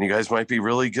 and you guys might be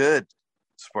really good,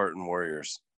 Spartan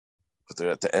warriors. But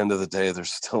they're at the end of the day,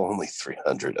 there's still only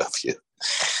 300 of you.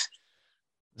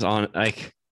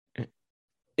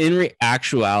 In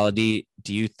actuality,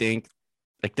 do you think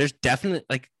there's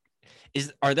definitely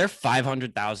are there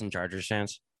 500,000 Chargers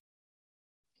fans?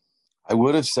 I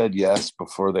would have said yes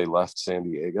before they left San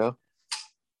Diego,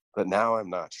 but now I'm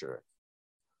not sure.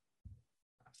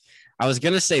 I was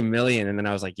going to say million, and then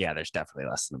I was like, yeah, there's definitely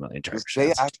less than a million Chargers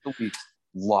fans. They actually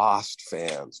lost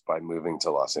fans by moving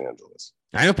to Los Angeles.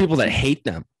 I know people that hate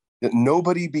them.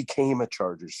 Nobody became a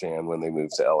Chargers fan when they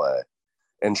moved to LA,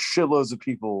 and shitloads of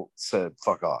people said,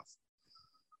 fuck off,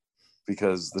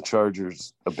 because the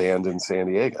Chargers abandoned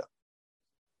San Diego.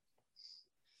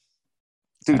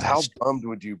 Dude, how bummed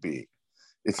would you be?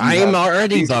 I am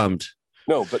already bummed.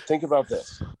 No, but think about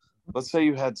this. Let's say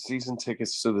you had season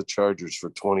tickets to the Chargers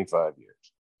for 25 years.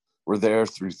 We're there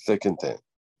through thick and thin.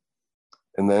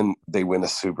 And then they win a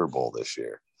Super Bowl this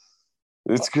year.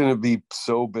 It's going to be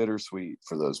so bittersweet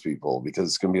for those people, because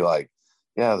it's going to be like,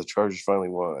 yeah, the Chargers finally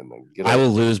won. I will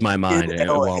lose my mind. It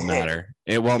won't matter.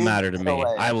 It won't matter to me.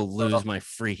 I will lose my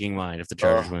freaking mind if the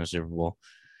Chargers win a Super Bowl.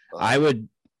 I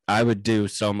would do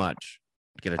so much.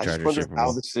 Get a Chargers Super Bowl.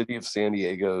 How the city of San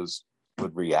Diego's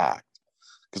would react,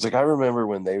 because I remember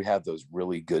when they had those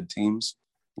really good teams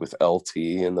with LT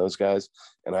and those guys,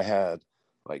 and I had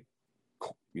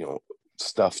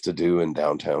stuff to do in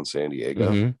downtown San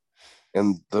Diego. Mm-hmm.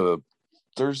 And the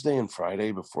Thursday and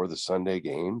Friday before the Sunday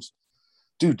games,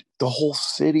 dude, the whole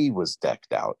city was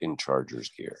decked out in Chargers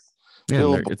gear.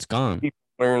 Yeah, it's gone. People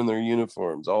wearing their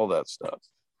uniforms, all that stuff.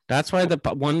 That's why the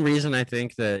one reason I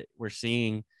think that we're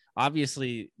seeing,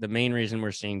 obviously, the main reason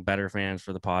we're seeing better fans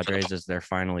for the Padres is they're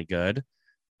finally good.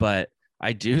 But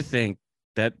I do think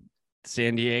that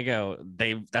San Diego,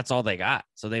 that's all they got.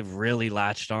 So they've really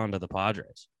latched on to the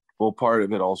Padres. Well, part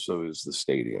of it also is the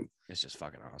stadium. It's just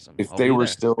fucking awesome. If they were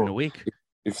still in a week,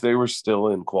 if they were still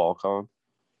in Qualcomm,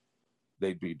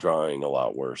 they'd be drawing a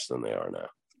lot worse than they are now.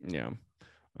 Yeah,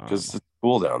 because it's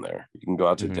cool down there. You can go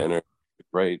out to dinner.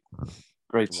 Great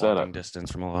setup.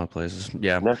 Distance from a lot of places.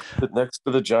 Yeah, next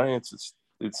to the Giants,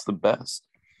 it's the best.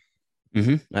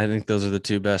 I think those are the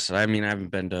two best. I mean, I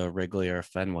haven't been to Wrigley or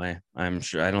Fenway. I'm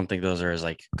sure. I don't think those are as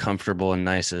like comfortable and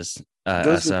nice as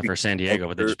SF or San Diego,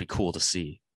 but they'd just be cool to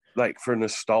see. Like for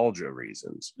nostalgia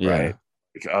reasons, right?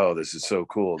 Like, oh, this is so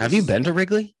cool. Have you been to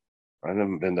Wrigley? I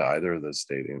haven't been to either of those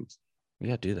stadiums. We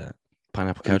got to do that.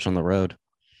 Pineapple Couch on the road.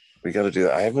 We got to do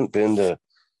that. I haven't been to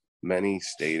many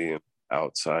stadiums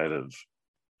outside of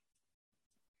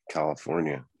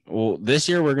California. Well, this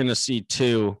year we're going to see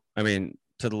two. I mean,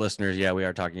 to the listeners, yeah, we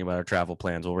are talking about our travel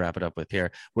plans. We'll wrap it up with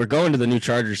here. We're going to the new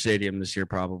Chargers Stadium this year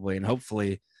probably, and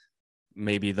hopefully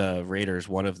maybe the Raiders,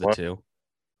 one of the two.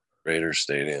 Raiders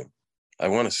Stadium. I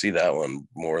want to see that one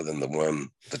more than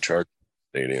the Chargers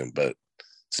Stadium, but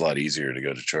it's a lot easier to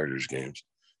go to Chargers games.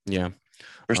 Yeah.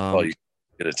 First of all, you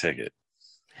get a ticket.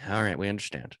 All right, we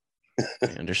understand. We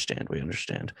understand.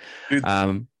 Dude, what's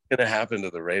going to happen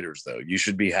to the Raiders, though? You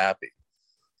should be happy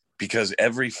because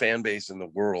every fan base in the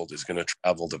world is going to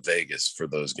travel to Vegas for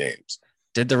those games.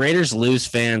 Did the Raiders lose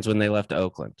fans when they left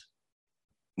Oakland?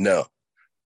 No,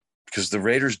 because the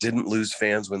Raiders didn't lose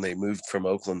fans when they moved from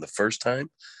Oakland the first time,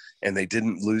 and they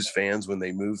didn't lose fans when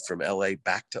they moved from LA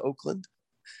back to Oakland.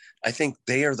 I think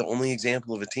they are the only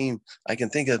example of a team I can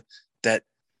think of that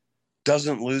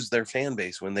doesn't lose their fan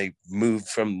base when they move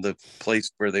from the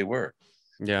place where they were.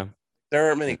 Yeah. There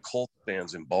aren't many Colts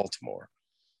fans in Baltimore.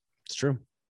 It's true.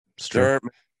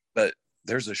 But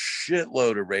there's a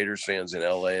shitload of Raiders fans in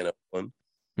LA and Oakland.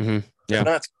 Yeah. They're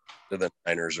not to the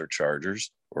Niners or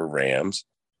Chargers or Rams.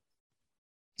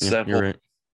 It's that whole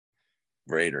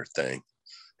Raider thing.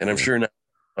 And I'm sure now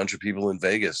a bunch of people in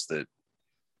Vegas that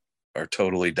are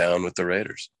totally down with the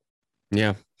Raiders.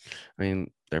 Yeah. I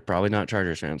mean, they're probably not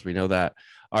Chargers fans. We know that.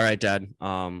 All right, Dad.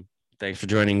 Thanks for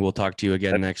joining. We'll talk to you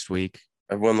again next week.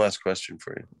 I have one last question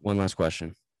for you. One last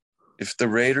question. If the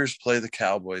Raiders play the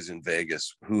Cowboys in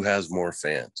Vegas, who has more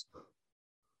fans?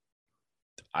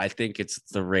 I think it's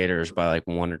the Raiders by like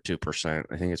 1 or 2%.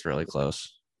 I think it's really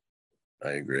close.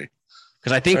 I agree.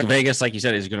 Because I think Vegas, like you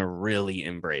said, is going to really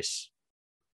embrace.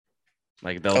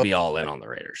 Like they'll be all in on the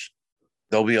Raiders.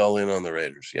 They'll be all in on the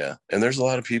Raiders, yeah. And there's a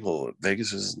lot of people.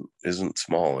 Vegas isn't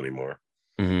small anymore.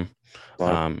 Yeah.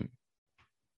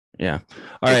 All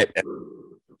right.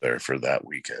 There for that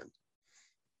weekend.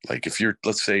 Like if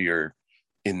let's say you're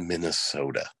in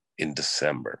Minnesota in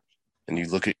December and you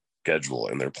look at your schedule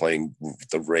and they're playing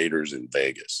the Raiders in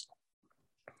Vegas.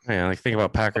 Yeah, like think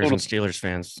about Packers and Steelers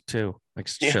fans too. Like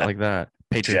shit like that.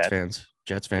 Patriots fans,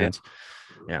 Jets fans.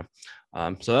 Yeah.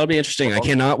 So that'll be interesting. I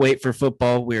cannot wait for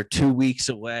football. We are 2 weeks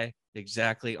away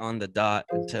exactly on the dot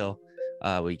until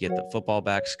we get the football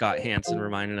back. Scott Hansen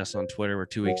reminding us on Twitter we're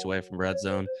 2 weeks away from Red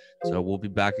Zone. So we'll be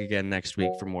back again next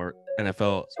week for more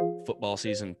NFL football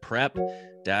season prep.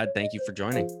 Dad, thank you for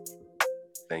joining.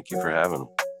 Thank you for having me.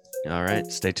 All right.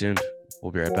 Stay tuned.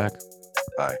 We'll be right back.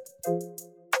 Bye.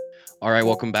 All right.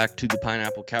 Welcome back to the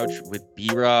Pineapple Couch with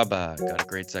B-Rob. Got a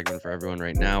great segment for everyone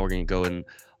right now. We're going to go in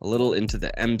a little into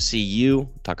the MCU,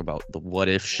 talk about the What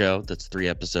If show that's 3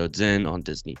 episodes in on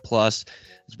Disney Plus,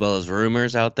 as well as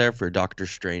rumors out there for Doctor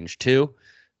Strange 2.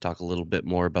 Talk a little bit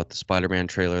more about the Spider-Man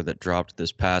trailer that dropped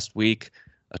this past week,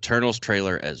 Eternals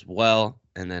trailer as well,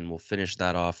 and then we'll finish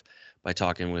that off by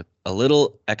talking with a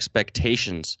little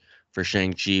expectations for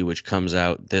Shang-Chi, which comes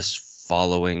out this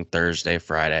following Thursday,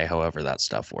 Friday, however that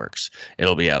stuff works.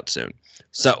 It'll be out soon.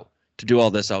 So to do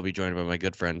all this, I'll be joined by my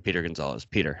good friend, Peter Gonzalez.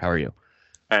 Peter, how are you?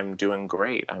 I'm doing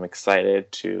great. I'm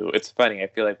excited it's funny. I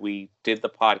feel like we did the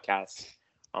podcast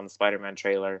on the Spider-Man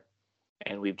trailer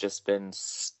and we've just been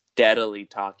steadily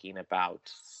talking about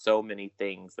so many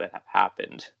things that have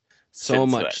happened. So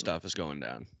much stuff is going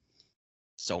down.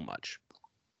 So much,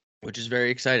 which is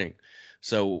very exciting.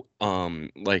 So,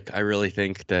 I really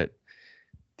think that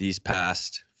these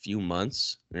past few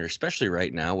months, or especially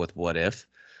right now with What If,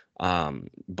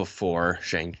 before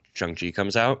Shang-Chi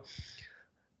comes out,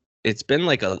 it's been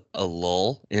like a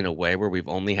lull in a way where we've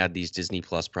only had these Disney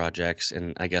Plus projects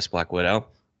and I guess Black Widow.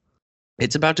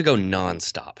 it's about to go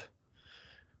nonstop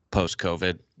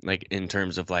post-COVID, like in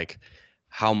terms of like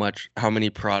how many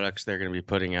products they're going to be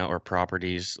putting out or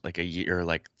properties, like a year,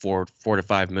 like four to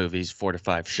five movies, 4 to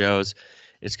 5 shows.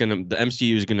 The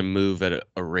MCU is going to move at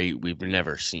a rate we've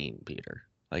never seen, Peter,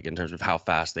 like in terms of how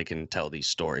fast they can tell these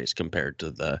stories compared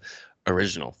to the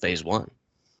original phase 1.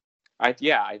 I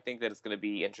think that it's going to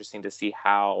be interesting to see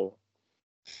how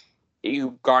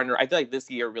you garner. I feel like this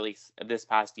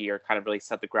past year kind of really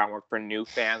set the groundwork for new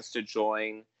fans to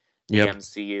join the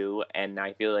MCU, and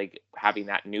I feel like having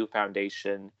that new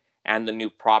foundation and the new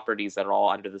properties that are all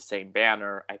under the same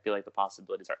banner, I feel like the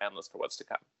possibilities are endless for what's to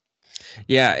come.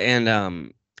 Yeah,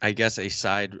 and I guess a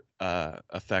side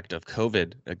effect of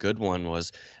COVID, a good one,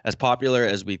 was as popular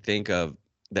as we think of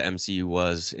the MCU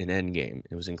was in Endgame.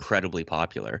 It was incredibly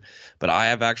popular, but I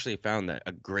have actually found that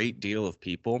a great deal of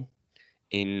people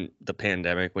in the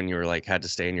pandemic, when you were like had to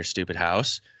stay in your stupid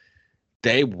house,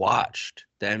 they watched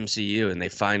the MCU and they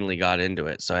finally got into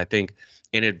it. So I think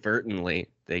inadvertently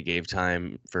they gave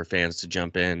time for fans to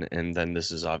jump in, and then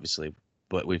this is obviously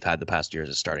what we've had the past year as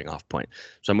a starting off point.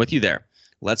 So I'm with you there.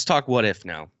 Let's talk what if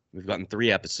now. We've gotten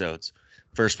 3 episodes.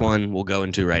 First one we'll go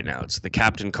into right now. It's the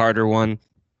Captain Carter one.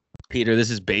 Peter,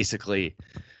 this is basically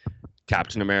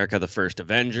Captain America, the first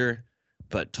Avenger,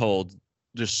 but told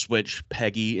just switch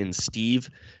Peggy and Steve.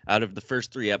 Out of the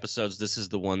first 3 episodes, this is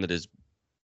the one that is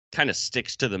kind of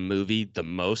sticks to the movie the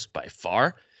most by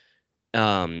far.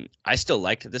 I still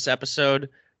liked this episode.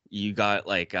 You got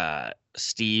like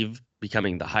Steve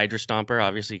becoming the Hydra Stomper,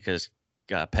 obviously, because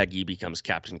Peggy becomes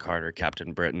Captain Carter,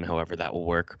 Captain Britain, however that will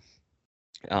work.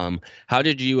 What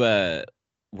did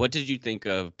you think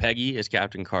of Peggy as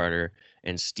Captain Carter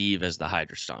and Steve as the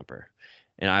Hydra Stomper?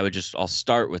 And I'll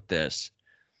start with this.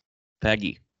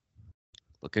 Peggy,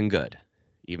 looking good,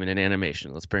 even in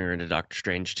animation. Let's bring her into Doctor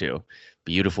Strange too.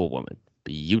 Beautiful woman.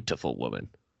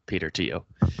 Peter, to you.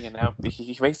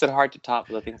 He makes it hard to top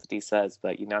the things that he says,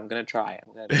 but I'm going to try.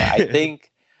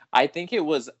 I think it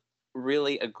was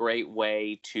really a great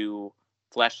way to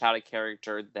flesh out a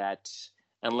character that,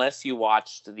 unless you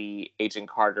watched the Agent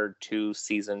Carter 2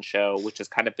 season show, which has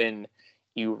kind of been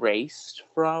erased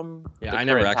from I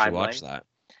never actually watched that.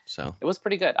 So it was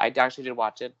pretty good. I actually did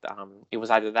watch it. It was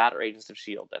either that or Agents of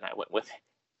S.H.I.E.L.D., and I went with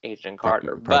Agent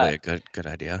Carter. Probably a good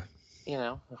idea.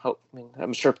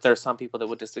 I'm sure there are some people that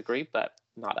would disagree, but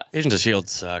not us. Agents of S.H.I.E.L.D.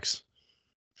 sucks.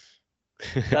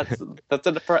 That's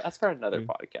for another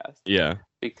podcast. Yeah.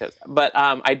 But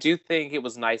I do think it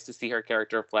was nice to see her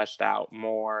character fleshed out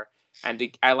more, and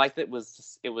I like that it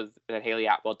was that Haley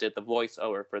Atwell did the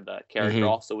voiceover for the character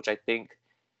also, which I think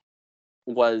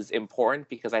was important,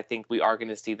 because I think we are going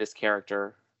to see this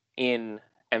character in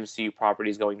MCU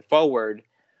properties going forward,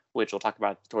 which we'll talk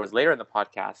about towards later in the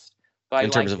podcast. But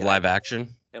in terms of live action?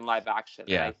 In live action.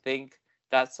 Yeah. And I think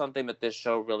that's something that this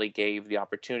show really gave the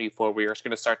opportunity for. We're just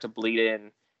going to start to bleed in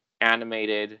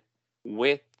animated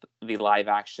with the live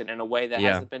action in a way that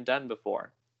hasn't been done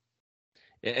before.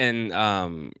 And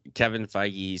Kevin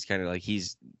Feige, he's kind of like,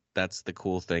 that's the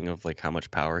cool thing of like how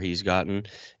much power he's gotten,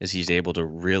 is he's able to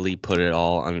really put it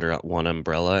all under one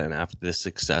umbrella. And after the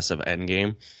success of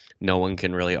Endgame, no one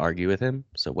can really argue with him.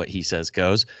 So what he says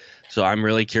goes. So I'm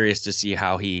really curious to see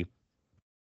how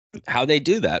they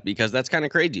do that, because that's kind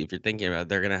of crazy if you're thinking about it.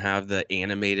 They're going to have the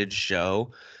animated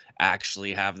show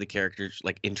actually have the characters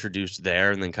like introduced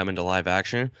there and then come into live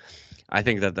action. I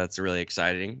think that's really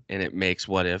exciting, and it makes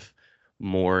What If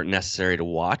more necessary to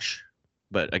watch.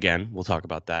 But again, we'll talk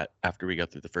about that after we go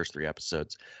through the first 3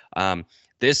 episodes.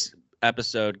 This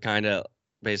episode, kind of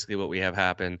basically what we have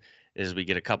happen is we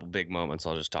get a couple big moments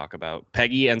I'll just talk about.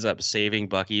 Peggy ends up saving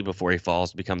Bucky before he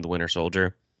falls to become the Winter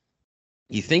Soldier.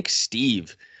 You think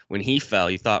Steve, when he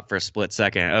fell, you thought for a split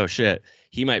second, oh shit,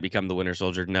 he might become the Winter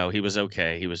Soldier. No, he was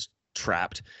okay. He was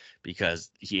trapped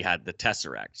because he had the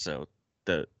Tesseract. So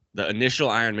the initial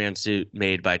Iron Man suit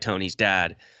made by Tony's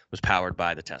dad was powered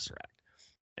by the Tesseract.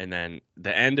 And then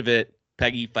the end of it,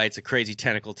 Peggy fights a crazy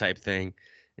tentacle type thing,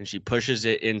 and she pushes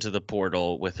it into the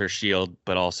portal with her shield,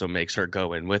 but also makes her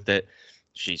go in with it.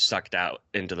 She's sucked out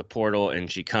into the portal,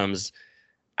 and she comes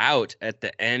out at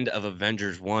the end of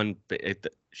Avengers 1.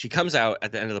 She comes out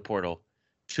at the end of the portal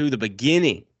to the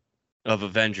beginning of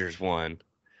Avengers 1,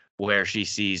 where she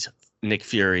sees Nick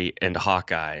Fury and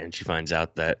Hawkeye, and she finds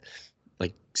out that,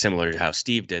 like, similar to how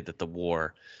Steve did, that the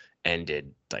war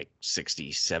ended like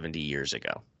 60, 70 years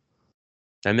ago.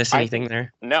 Did I miss anything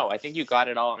there? No, I think you got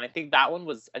it all. And I think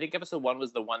episode 1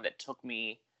 was the one that took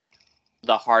me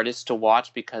the hardest to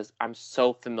watch, because I'm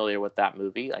so familiar with that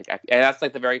movie. And that's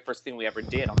like the very first thing we ever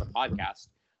did on the podcast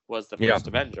was the first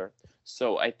Avenger.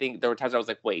 So I think there were times I was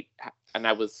like, wait, and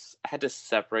I had to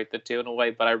separate the two in a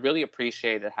way, but I really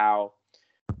appreciated how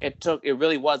it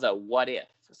really was a what if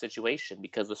situation,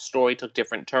 because the story took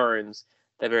different turns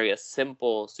that a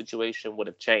simple situation would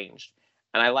have changed.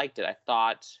 And I liked it. I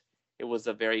thought it was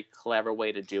a very clever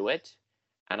way to do it.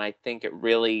 And I think it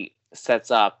really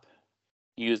sets up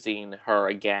using her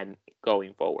again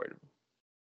going forward.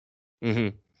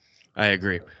 Mm-hmm. I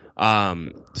agree.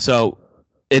 So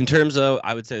in terms of,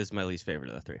 I would say this is my least favorite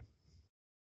of the three.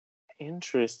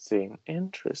 Interesting.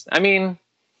 I mean,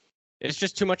 it's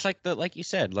just too much like you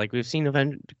said, like we've seen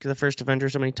the first Avenger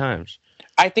so many times.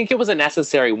 I think it was a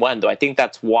necessary one, though. I think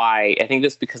that's why. I think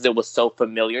just because it was so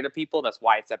familiar to people, that's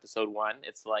why it's episode 1.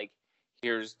 It's like,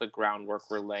 here's the groundwork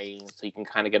we're laying, so you can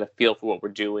kind of get a feel for what we're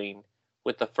doing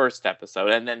with the first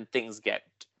episode, and then things get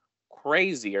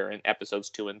crazier in episodes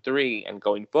 2 and 3 and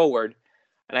going forward.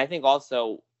 And I think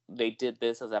also they did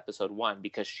this as episode 1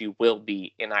 because she will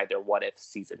be in either What If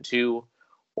season 2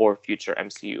 or future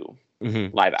MCU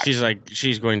live action.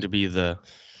 She's going to be the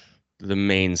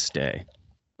mainstay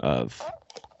of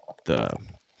the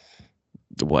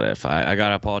What If. I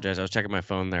gotta apologize. I was checking my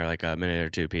phone there like a minute or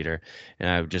two, Peter,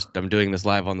 and I'm doing this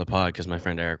live on the pod because my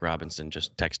friend Eric Robinson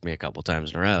just texted me a couple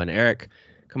times in a row. And Eric,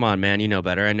 come on, man, you know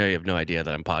better. I know you have no idea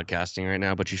that I'm podcasting right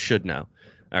now, but you should know.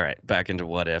 All right, back into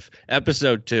What If.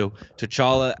 Episode 2,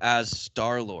 T'Challa as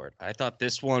Star-Lord. I thought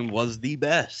this one was the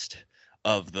best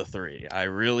of the three. I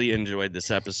really enjoyed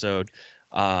this episode.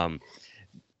 I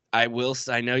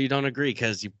know you don't agree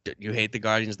because you hate the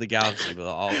Guardians of the Galaxy, but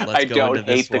let's go into this one. I don't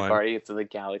hate the Guardians of the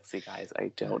Galaxy, guys.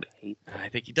 I don't hate them. I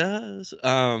think he does.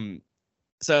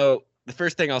 So the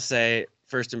first thing I'll say,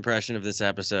 first impression of this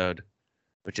episode,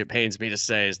 which it pains me to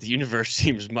say, is the universe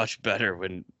seems much better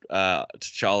when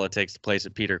T'Challa takes the place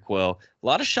of Peter Quill. A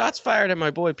lot of shots fired at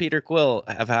my boy Peter Quill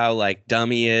of how like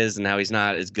dumb he is and how he's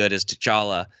not as good as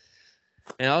T'Challa.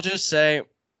 And I'll just say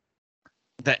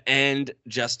the end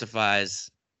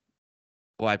justifies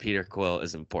why Peter Quill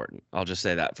is important. I'll just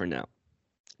say that for now.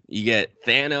 You get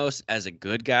Thanos as a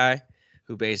good guy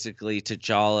who basically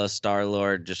T'Challa,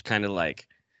 Star-Lord, just kind of like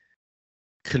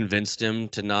convinced him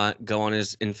to not go on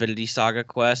his Infinity Saga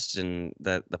quest, and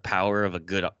the power of a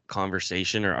good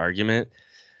conversation or argument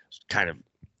is kind of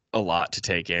a lot to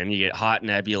take in. You get Hot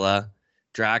Nebula.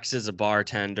 Drax is a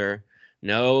bartender.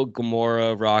 No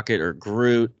Gamora, Rocket, or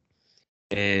Groot.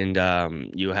 And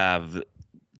you have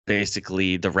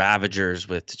basically the Ravagers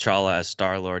with T'Challa as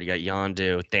Star-Lord. You got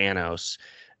Yondu, Thanos,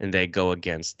 and they go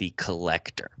against the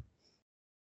Collector.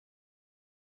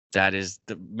 That is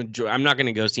the majority. I'm not going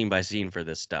to go scene by scene for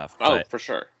this stuff. Oh, for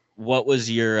sure. What was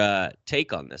your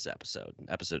take on this episode,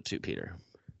 episode 2, Peter?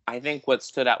 I think what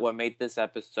stood out, what made this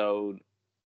episode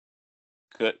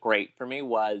great for me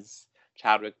was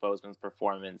Chadwick Boseman's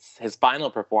performance, his final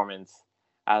performance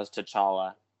as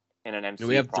T'Challa in an MCU.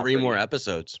 We have property. 3 more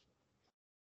episodes.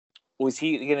 Was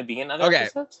he going to be in other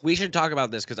episodes? We should talk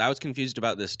about this because I was confused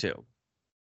about this too.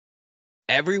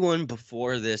 Everyone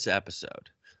before this episode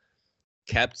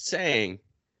kept saying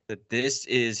that this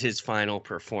is his final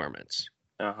performance.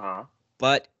 Uh-huh.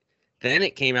 But then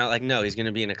it came out like, no, he's going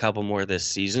to be in a couple more this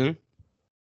season.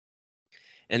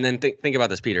 And then think about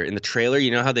this, Peter. In the trailer,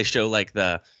 you know how they show like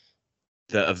the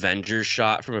Avengers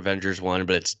shot from Avengers 1,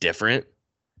 but it's different?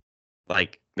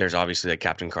 Like, there's obviously like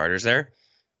Captain Carter's there.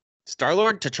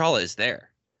 Star-Lord T'Challa is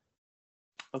there.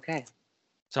 Okay.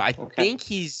 So I think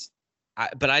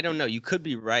but I don't know. You could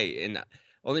be right. And the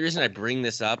only reason I bring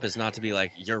this up is not to be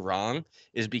like, you're wrong,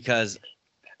 is because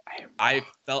I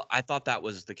thought that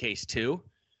was the case too,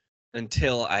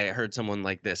 until I heard someone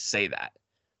like this say that.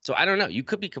 So I don't know. You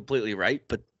could be completely right,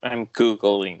 but I'm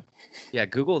Googling. Yeah,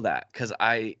 Google that, because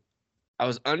I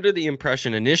was under the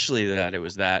impression initially that it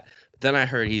was that, but then I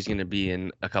heard he's going to be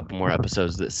in a couple more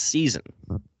episodes this season.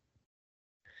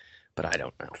 But I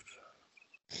don't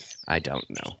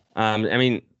know. I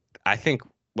mean, I think,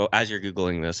 well, as you're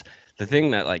Googling this, the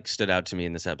thing that like stood out to me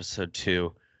in this episode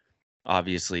too,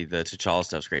 obviously the T'Challa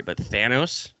stuff's great, but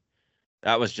Thanos,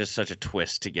 that was just such a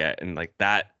twist to get. And like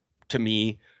that, to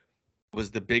me,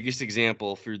 was the biggest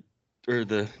example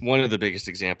one of the biggest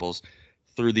examples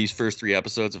through these first 3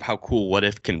 episodes of how cool What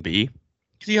If can be.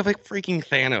 Because you have like freaking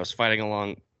Thanos fighting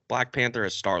along Black Panther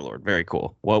as Star-Lord. Very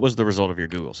cool. What was the result of your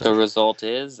Google search? The result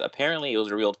is, apparently it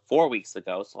was revealed 4 weeks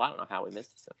ago, so I don't know how we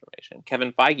missed this information.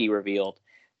 Kevin Feige revealed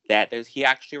that he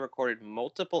actually recorded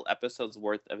multiple episodes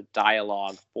worth of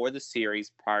dialogue for the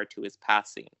series prior to his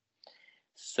passing.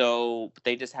 So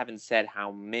they just haven't said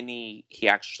how many he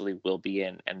actually will be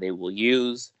in and they will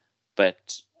use.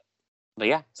 But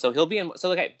yeah, so he'll be in.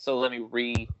 So, okay, so let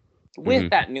me with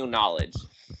that new knowledge,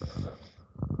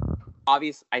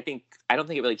 obvious. I don't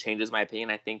think it really changes my opinion.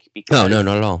 I think because no,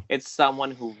 not at all. it's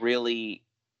someone who really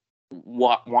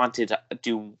wanted to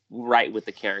do right with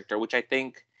the character, which I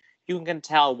think you can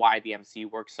tell why the MCU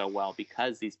works so well,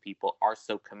 because these people are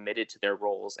so committed to their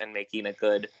roles and making a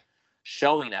good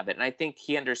showing of it. And I think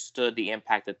he understood the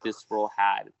impact that this role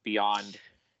had beyond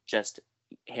just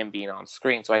him being on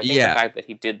screen. So I think the fact that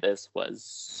he did this was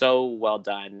so well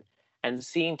done, and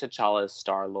seeing T'Challa as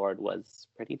Star-Lord was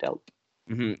pretty dope.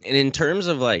 Mm-hmm. And in terms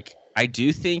of like, I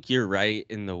do think you're right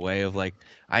in the way of like,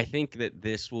 I think that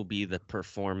this will be the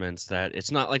performance that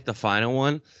it's not like the final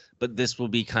one, but this will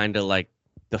be kind of like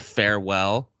the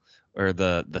farewell or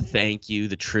the thank you,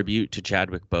 the tribute to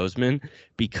Chadwick Boseman,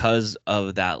 because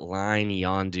of that line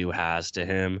Yondu has to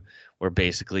him, where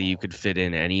basically you could fit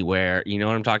in anywhere. You know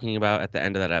what I'm talking about at the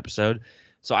end of that episode?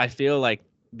 So I feel like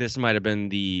this might have been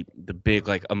the big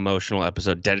like emotional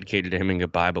episode dedicated to him and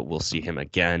goodbye, but we'll see him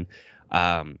again.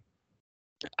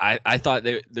 I thought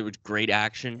there was great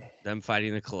action, them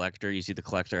fighting the Collector. You see the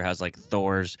Collector has like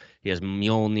Thor's, he has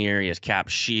Mjolnir, he has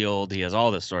Cap's shield, he has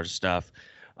all this sort of stuff.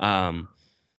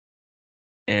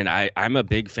 And I'm a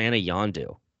big fan of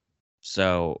Yondu.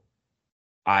 So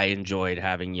I enjoyed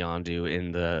having Yondu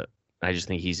in the, I just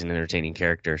think he's an entertaining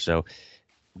character. So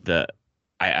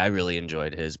I really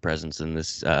enjoyed his presence in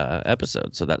this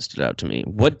episode. So that stood out to me.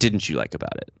 What didn't you like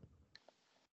about it?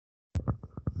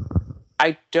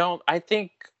 I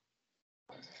think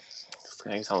it's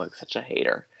going to sound like such a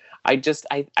hater. I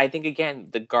think, again,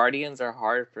 the Guardians are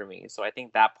hard for me. So I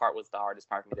think that part was the hardest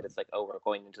part for me, that it's like, oh, we're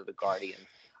going into the Guardians.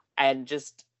 And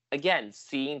just, again,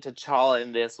 seeing T'Challa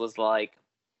in this was like,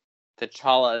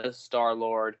 T'Challa as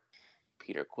Star-Lord,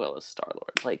 Peter Quill as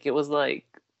Star-Lord. Like, it was like...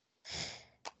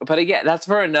 But again, that's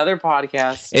for another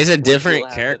podcast. It's a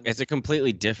different character. It's a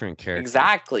completely different character.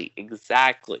 Exactly.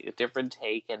 A different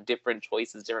take and different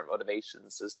choices, different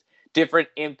motivations, just different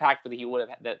impact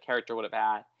that character would have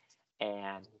had.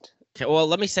 And okay, well,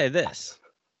 let me say this.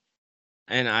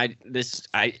 And I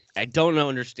don't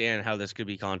understand how this could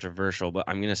be controversial, but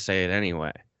I'm going to say it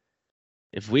anyway.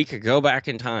 If we could go back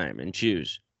in time and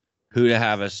choose who to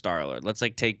have as Star-Lord, let's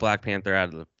like take Black Panther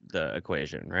out of the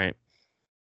equation, right?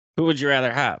 Who would you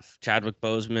rather have, Chadwick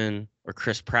Boseman or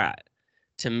Chris Pratt?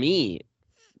 To me,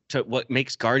 to what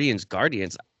makes Guardians,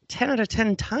 10 out of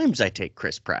 10 times I take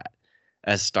Chris Pratt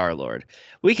as Star-Lord.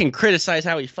 We can criticize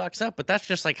how he fucks up, but that's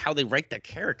just like how they write the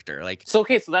character. Like, so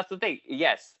that's the thing.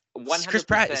 Yes, 100%. Chris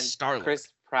Pratt is Star-Lord. Chris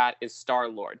Pratt is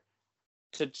Star-Lord.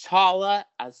 T'Challa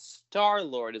as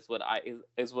Star-Lord is what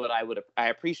I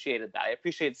appreciated that. I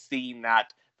appreciated seeing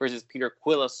that versus Peter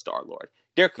Quill as Star-Lord.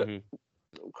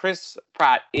 Chris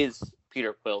Pratt is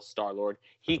Peter Quill's Star-Lord.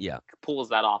 He pulls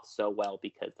that off so well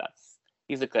because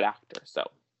he's a good actor. So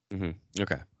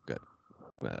okay, good.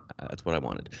 That's what I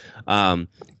wanted. And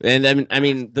then I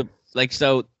mean the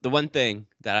one thing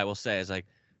that I will say is like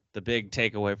the big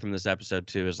takeaway from this episode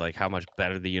too is like how much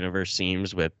better the universe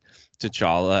seems with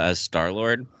T'Challa as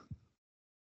Star-Lord.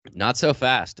 Not so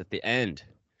fast at the end.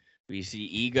 We see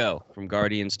Ego from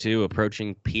Guardians 2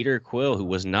 approaching Peter Quill, who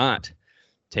was not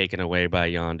taken away by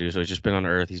Yondu. So he's just been on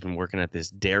Earth. He's been working at this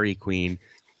Dairy Queen.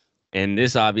 And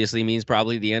this obviously means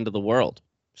probably the end of the world.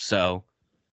 So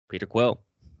Peter Quill,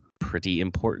 pretty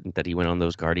important that he went on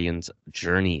those Guardians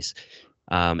journeys.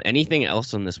 Anything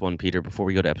else on this one, Peter, before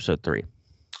we go to episode 3?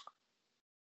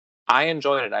 I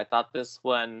enjoyed it. I thought this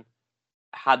one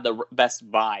had the best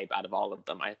vibe out of all of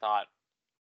them. I thought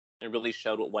it really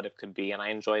showed what it could be, and I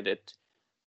enjoyed it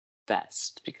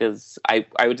best because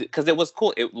because it was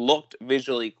cool. It looked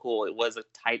visually cool. It was a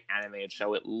tight animated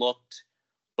show. It looked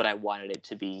what I wanted it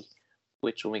to be,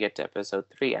 which when we get to episode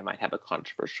 3, I might have a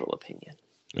controversial opinion.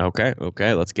 Okay,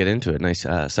 let's get into it. Nice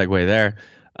segue there.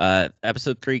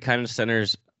 Episode 3 kind of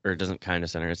centers, or it doesn't kind of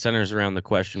center, it centers around the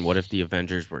question, what if the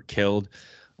Avengers were killed?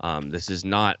 This is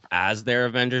not as their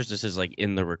Avengers. This is like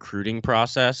in the recruiting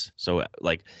process. So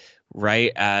like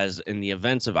right as in the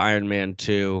events of Iron Man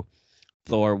 2,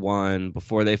 Thor 1,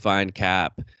 before they find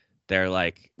Cap, they're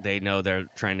like, they know they're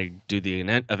trying to do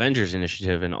the Avengers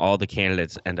initiative, and all the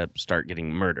candidates start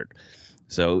getting murdered.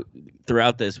 So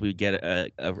throughout this, we get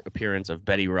a appearance of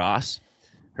Betty Ross,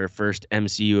 her first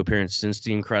MCU appearance since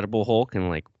the Incredible Hulk, and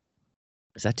like,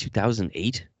 is that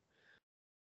 2008?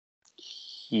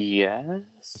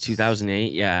 Yes.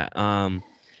 2008, yeah.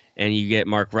 And you get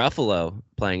Mark Ruffalo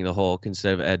playing the Hulk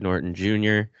instead of Ed Norton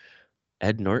Jr.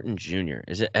 Ed Norton Jr.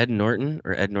 Is it Ed Norton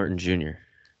or Ed Norton Jr.?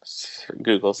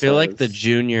 Google I feel like the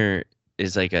Jr.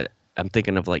 is like I'm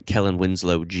thinking of like Kellen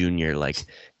Winslow Jr., like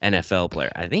NFL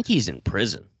player. I think he's in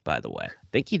prison, by the way. I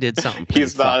think he did something pretty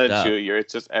He's not a up. junior.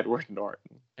 It's just Edward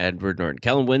Norton. Edward Norton.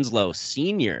 Kellen Winslow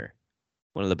Sr.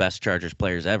 One of the best Chargers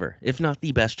players ever, if not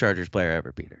the best Chargers player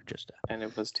ever, Peter. Just And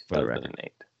it was for the record.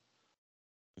 2008.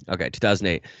 Okay,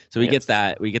 2008. So we get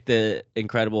that. We get the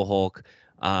Incredible Hulk.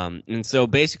 And so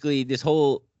basically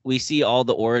we see all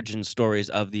the origin stories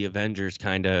of the Avengers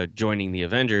kind of joining the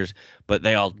Avengers, but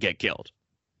they all get killed.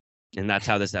 And that's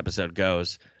how this episode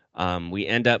goes. We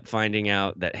end up finding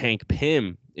out that Hank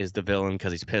Pym is the villain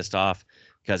because he's pissed off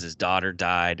because his daughter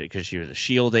died because she was a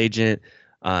SHIELD agent.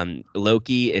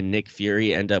 Loki and Nick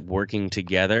Fury end up working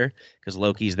together because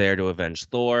Loki's there to avenge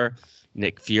Thor.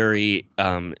 Nick Fury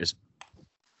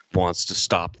wants to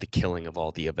stop the killing of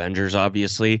all the Avengers,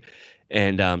 obviously.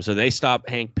 And so they stop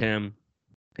Hank Pym,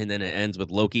 and then it ends with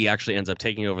Loki actually ends up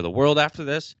taking over the world after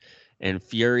this. And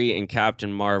Fury and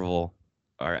Captain Marvel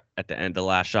are at the end. The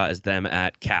last shot is them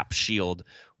at Cap Shield,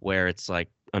 where it's like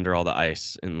under all the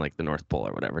ice in like the North Pole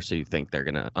or whatever. So you think they're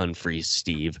going to unfreeze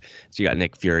Steve. So you got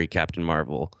Nick Fury, Captain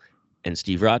Marvel, and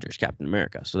Steve Rogers, Captain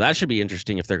America. So that should be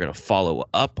interesting if they're going to follow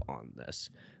up on this.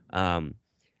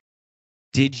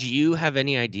 Did you have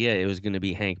any idea it was going to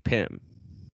be Hank Pym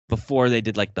before they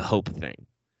did like the Hope thing?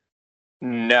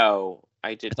 No,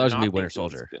 I did. I thought it was not going to be Winter think it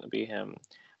was Soldier. going to be him.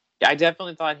 Yeah, I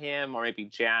definitely thought him, or maybe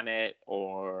Janet,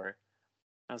 or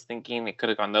I was thinking it could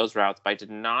have gone those routes, but I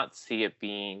did not see it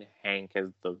being Hank as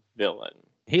the villain.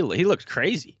 He looks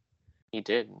crazy. He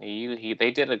did.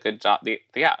 They did a good job.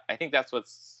 Yeah, I think that's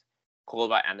what's cool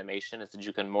about animation is that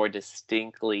you can more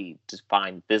distinctly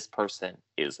define this person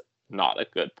is not a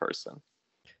good person.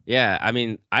 Yeah, I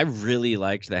mean, I really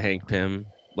liked the Hank Pym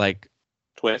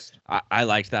Twist. I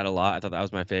liked that a lot. I thought that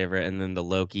was my favorite. And then the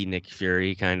Loki Nick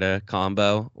Fury kind of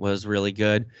combo was really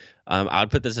good. I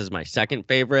would put this as my second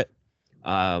favorite.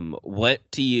 What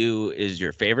to you is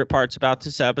your favorite parts about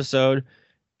this episode?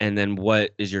 And then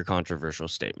what is your controversial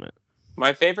statement?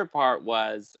 My favorite part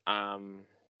was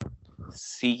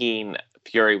seeing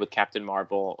Fury with Captain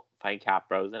Marvel fighting Cap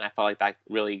Rose, and I felt like that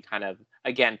really kind of,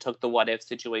 again, took the what if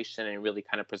situation and really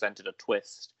kind of presented a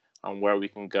twist on where we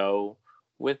can go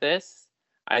with this.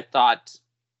 I thought,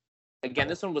 again,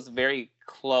 this one was very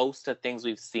close to things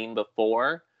we've seen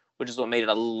before, which is what made it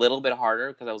a little bit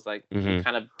harder because I was like, we've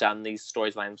kind of done these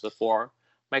storylines before.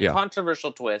 My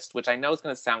controversial twist, which I know is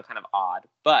going to sound kind of odd,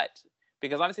 but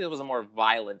because obviously this was a more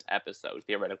violent episode,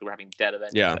 theoretically, we're having dead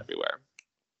Avengers everywhere.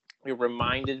 It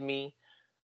reminded me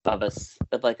of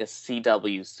like a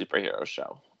CW superhero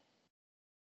show.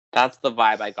 That's the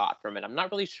vibe I got from it. I'm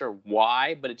not really sure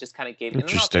why, but it just kind of gave me, and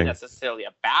I'm not saying necessarily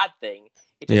a bad thing.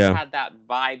 It just had that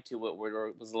vibe to it where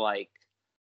it was like,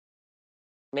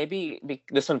 maybe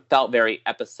this one felt very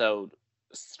episode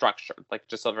structured, like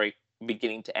just a very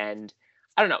beginning to end.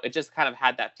 I don't know. It just kind of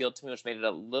had that feel to me, which made it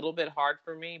a little bit hard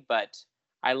for me, but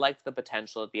I liked the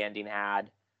potential that the ending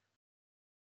had.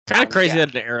 Kind of crazy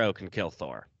that an arrow can kill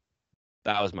Thor.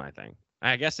 That was my thing.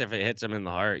 I guess if it hits him in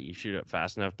the heart, you shoot it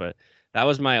fast enough, but that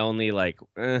was my only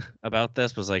about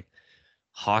this was like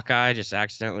Hawkeye just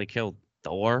accidentally killed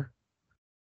Thor.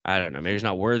 I don't know. Maybe he's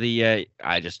not worthy yet.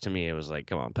 To me, it was like,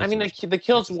 come on. I mean, the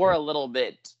kills were a little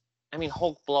bit. I mean,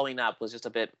 Hulk blowing up was just a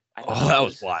bit. That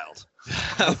was wild.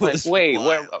 Wait,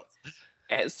 where?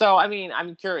 So I mean,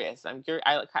 I'm curious.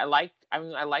 I like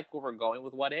where we're going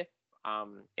with What If.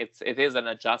 It is an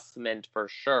adjustment for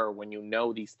sure when you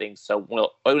know these things so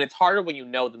well. When it's harder when you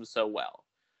know them so well.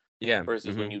 Yeah.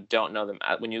 Versus when you don't know them,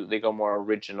 they go more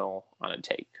original on a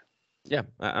take. Yeah,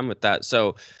 I'm with that.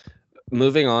 So,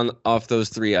 moving on off those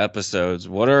 3 episodes,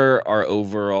 what are our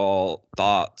overall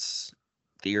thoughts,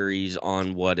 theories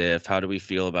on What If? How do we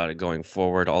feel about it going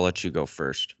forward? I'll let you go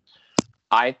first.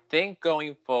 I think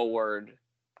going forward,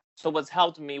 so what's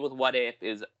helped me with What If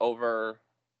is over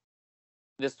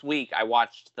this week I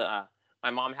watched my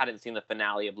mom hadn't seen the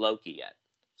finale of Loki yet.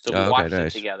 So we watched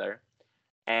it together.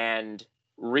 And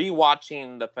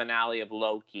rewatching the finale of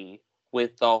Loki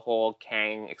with the whole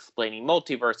Kang explaining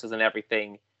multiverses and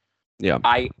everything,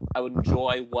 I would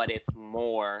enjoy What If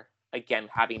more, again,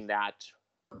 having that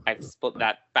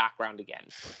background again.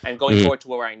 And going forward to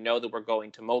where I know that we're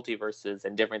going to multiverses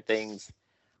and different things.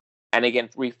 And again,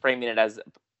 reframing it as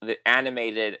the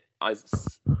animated as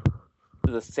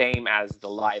the same as the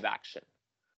live action.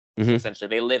 Essentially,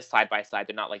 they live side by side.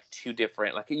 They're not like two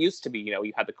different, like it used to be,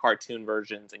 you had the cartoon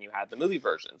versions and you had the movie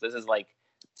versions. This is like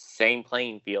same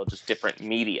playing field, just different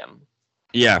medium.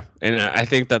 Yeah, and I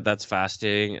think that's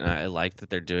fascinating, and I like that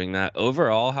they're doing that.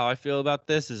 Overall, how I feel about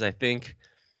this is I think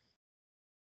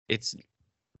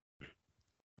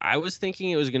I was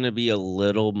thinking it was going to be a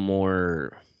little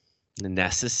more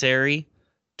necessary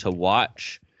to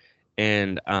watch.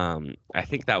 And I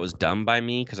think that was done by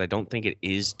me because I don't think it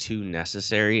is too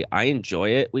necessary. I enjoy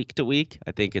it week to week.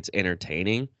 I think it's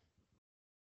entertaining.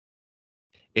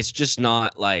 it's just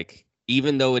not like,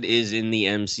 even though it is in the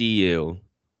MCU,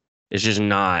 it's just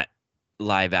not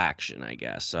live action, I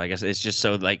guess. So I guess it's just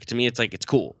so like to me it's like it's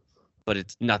cool, but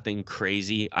it's nothing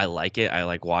crazy. I like it. I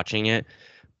like watching it,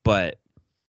 but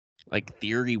like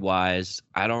theory wise,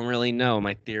 I don't really know.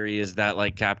 My theory is that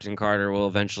like Captain Carter will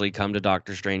eventually come to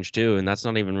Doctor Strange too, and that's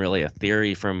not even really a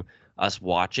theory from us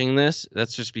watching this.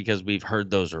 That's just because we've heard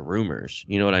those are rumors.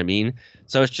 You know what I mean?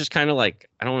 So it's just kind of like,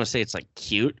 I don't want to say it's like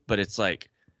cute, but it's like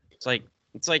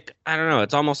it's like I don't know.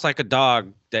 It's almost like a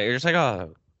dog that you're just like,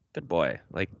 oh, good boy.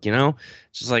 Like, you know,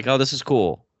 it's just like, oh, this is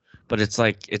cool. But it's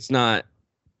like it's not.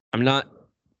 I'm not.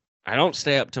 I don't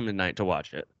stay up till midnight to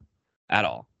watch it at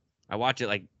all. I watch it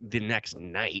like the next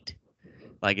night.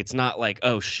 Like it's not like,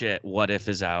 oh shit, What If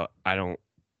is out.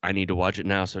 I need to watch it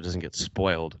now so it doesn't get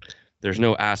spoiled. There's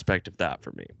no aspect of that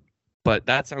for me. But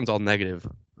that sounds all negative.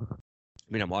 I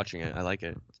mean, I'm watching it. I like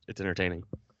it. It's entertaining.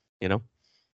 You know?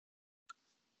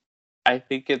 I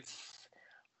think it's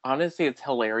honestly it's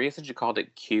hilarious that you called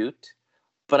it cute,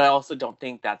 but I also don't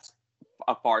think that's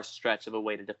a far stretch of a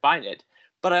way to define it.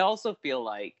 But I also feel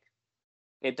like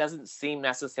it doesn't seem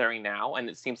necessary now, and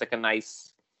it seems like a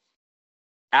nice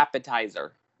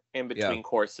appetizer in between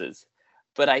courses.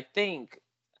 But I think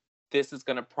this is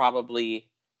going to probably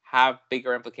have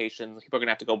bigger implications. People are going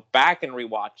to have to go back and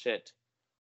rewatch it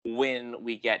when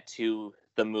we get to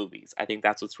the movies. I think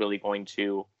that's what's really going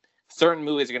to... Certain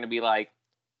movies are going to be like,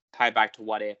 tied back to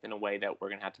What If in a way that we're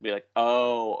going to have to be like,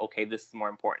 oh, okay, this is more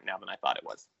important now than I thought it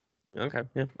was. Okay,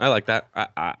 yeah, I like that.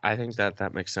 I think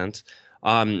that makes sense.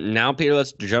 Now, Peter,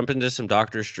 let's jump into some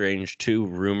Doctor Strange 2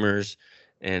 rumors,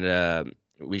 and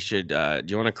we should. Do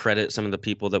you want to credit some of the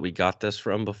people that we got this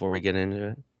from before we get into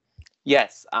it?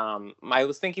 Yes, I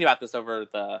was thinking about this over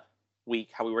the week,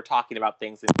 how we were talking about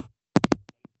things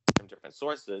from different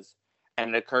sources,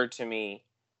 and it occurred to me,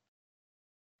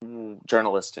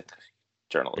 journalism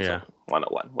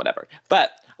 101, whatever.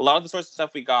 But a lot of the source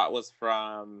stuff we got was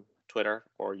from Twitter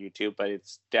or YouTube, but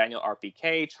it's Daniel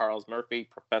RPK, Charles Murphy,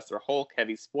 Professor Hulk,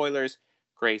 Heavy Spoilers,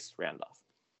 Grace Randolph.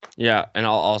 Yeah, and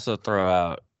I'll also throw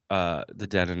out the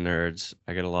Den of Nerds.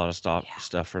 I get a lot of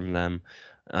stuff from them.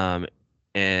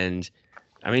 And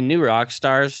I mean, new rock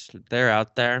stars, they're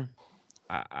out there.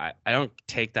 I don't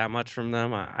take that much from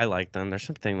them. I like them. There's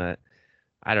something that,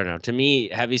 I don't know. To me,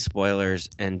 Heavy Spoilers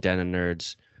and Den of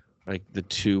Nerds are like the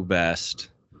two best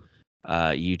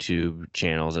YouTube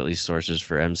channels, at least sources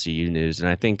for MCU news. And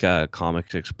I think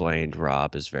Comics Explained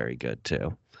Rob is very good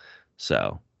too.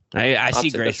 So I see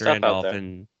Grace Randolph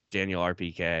and Daniel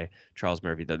RPK, Charles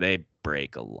Murphy, though they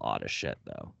break a lot of shit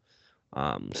though.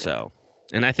 So,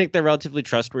 and I think they're relatively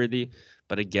trustworthy,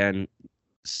 but again,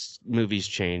 movies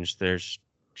change. There's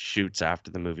shoots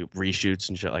after the movie, reshoots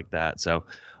and shit like that. So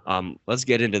let's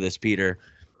get into this, Peter.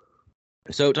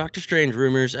 So Doctor Strange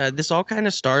rumors, this all kind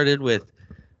of started with,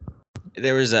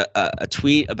 there was a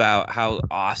tweet about how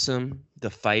awesome the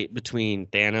fight between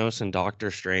Thanos and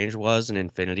Doctor Strange was in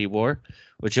Infinity War,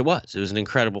 which it was. It was an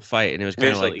incredible fight, and it was kind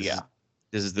of like,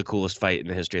 this is the coolest fight in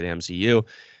the history of the MCU.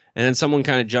 And then someone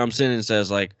kind of jumps in and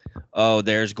says like, oh,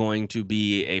 there's going to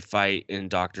be a fight in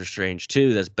Doctor Strange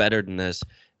 2 that's better than this,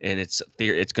 and it's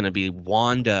going to be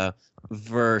Wanda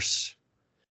versus,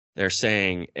 they're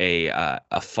saying, a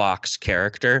Fox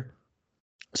character.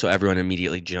 So everyone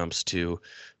immediately jumps to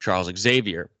Charles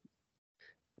Xavier,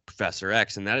 Professor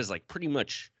X, and that is like pretty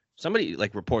much, somebody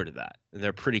like reported that.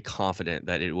 They're pretty confident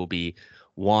that it will be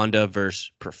Wanda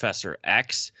versus Professor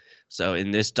X. So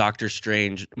in this Doctor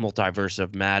Strange multiverse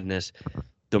of madness,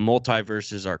 the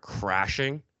multiverses are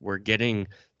crashing. We're getting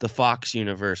the Fox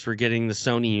universe. We're getting the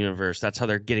Sony universe. That's how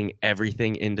they're getting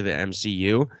everything into the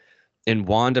MCU. In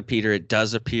Wanda, Peter, it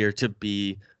does appear to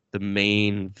be the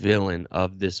main villain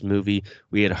of this movie.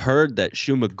 We had heard that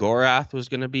Shuma Gorath was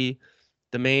going to be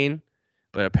the main,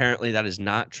 but apparently that is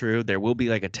not true. There will be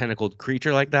like a tentacled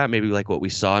creature like that, maybe like what we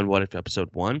saw in What If Episode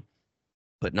 1,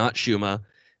 but not Shuma.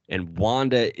 And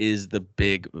Wanda is the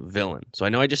big villain. So I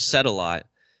know I just said a lot.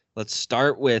 Let's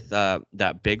start with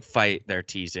that big fight they're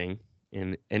teasing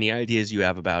and any ideas you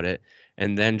have about it,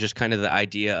 and then just kind of the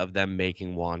idea of them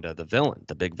making Wanda the villain,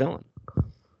 the big villain.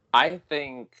 I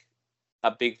think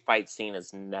a big fight scene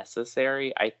is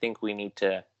necessary. I think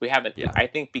I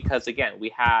think because, again,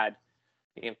 we had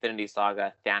the Infinity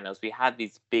Saga, Thanos, we had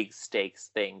these big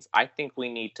stakes things. I think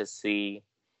we need to see...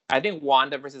 I think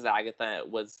Wanda versus Agatha, it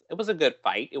was a good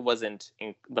fight. It wasn't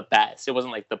the best. It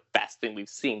wasn't like the best thing we've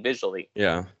seen visually.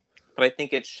 Yeah. But I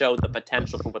think it showed the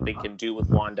potential for what they can do with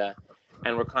Wanda.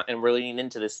 And we're leaning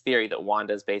into this theory that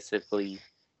Wanda is basically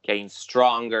getting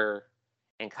stronger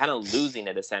and kind of losing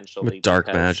it, essentially. With dark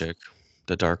magic.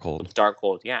 The Darkhold.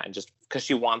 Darkhold, yeah. And just because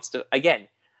she wants to... Again,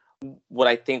 what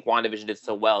I think WandaVision did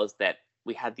so well is that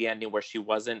we had the ending where she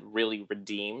wasn't really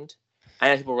redeemed.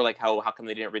 And people were like, how come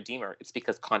they didn't redeem her? It's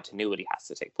because continuity has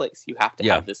to take place. You have to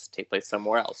have this take place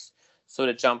somewhere else. So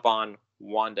to jump on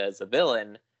Wanda as a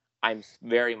villain, I'm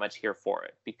very much here for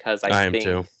it, because I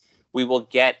think we will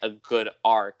get a good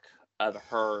arc of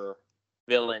her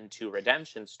villain to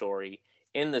redemption story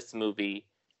in this movie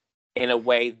in a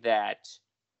way that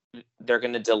they're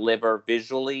going to deliver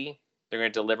visually. They're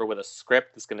going to deliver with a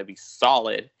script that's going to be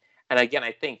solid. And again,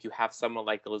 I think you have someone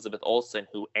like Elizabeth Olsen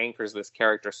who anchors this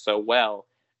character so well,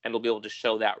 and will be able to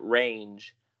show that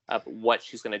range of what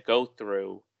she's going to go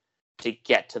through to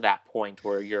get to that point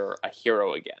where you're a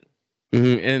hero again.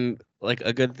 Mm-hmm. And like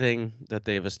a good thing that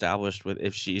they've established with,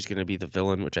 if she's going to be the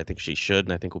villain, which I think she should,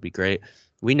 and I think will be great,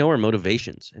 we know her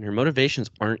motivations, and her motivations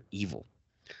aren't evil.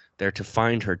 They're to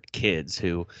find her kids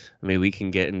who, I mean, we can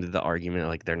get into the argument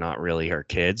like they're not really her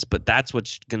kids, but that's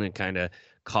what's going to kind of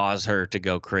cause her to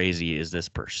go crazy, is this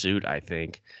pursuit, I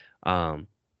think. And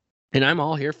I'm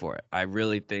all here for it. I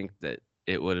really think that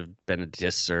it would have been a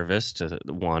disservice to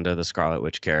Wanda, the Scarlet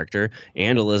Witch character,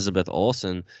 and Elizabeth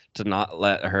Olsen to not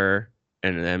let her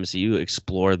and the MCU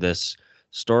explore this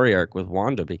story arc with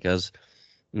Wanda, because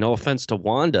no offense to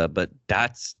Wanda, but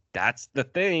that's the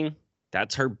thing.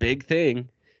 That's her big thing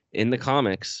in the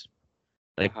comics.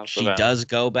 Like, she does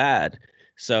go bad.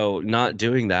 So not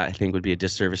doing that, I think, would be a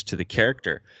disservice to the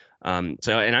character. And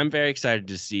I'm very excited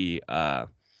to see the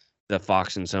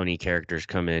Fox and Sony characters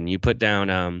come in. You put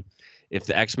down if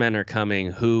the X-Men are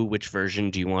coming, which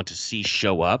version do you want to see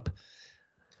show up?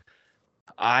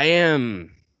 I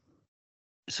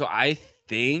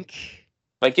think,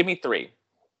 like, give me three.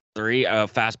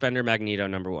 Fassbender, Magneto,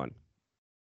 number 1.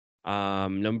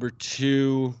 Number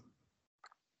 2,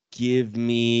 give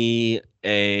me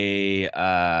a am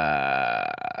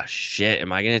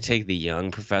I gonna take the young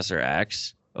Professor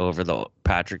X over the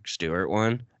Patrick Stewart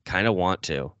one? Kind of want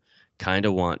to.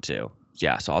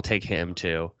 Yeah, so I'll take him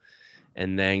too.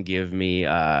 And then give me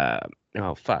Evan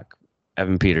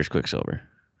Peters Quicksilver.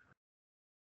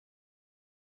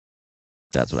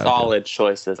 That's what solid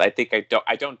choices. I think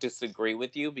I don't disagree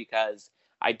with you, because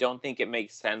I don't think it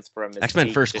makes sense for a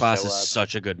X-Men First Class is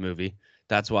such a good movie.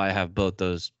 That's why I have both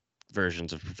those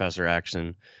versions of Professor X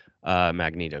and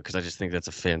Magneto, because I just think that's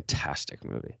a fantastic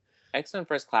movie. X-Men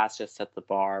First Class just set the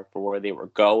bar for where they were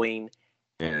going.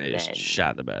 And they just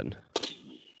shot the bed.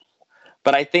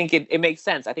 But I think it makes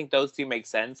sense. I think those two make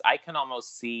sense. I can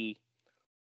almost see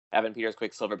Evan Peters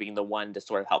Quicksilver being the one to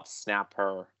sort of help snap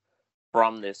her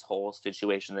from this whole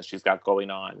situation that she's got going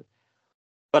on.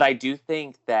 But I do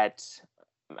think that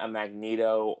a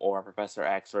Magneto or a Professor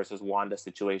X versus Wanda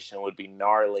situation would be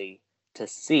gnarly to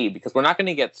see, because we're not going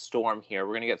to get Storm here.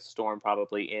 We're going to get Storm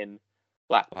probably in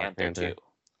Black Panther 2,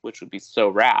 which would be so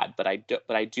rad. But I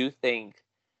do think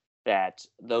that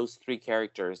those three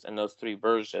characters and those three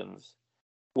versions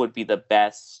would be the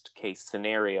best case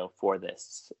scenario for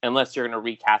this, unless you're going to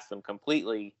recast them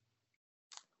completely.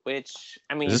 Which,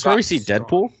 I mean, is this where we see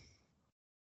Deadpool?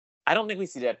 I don't think we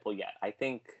see Deadpool yet. I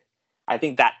think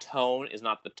that tone is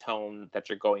not the tone that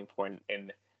you're going for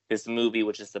in this movie,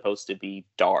 which is supposed to be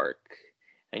dark.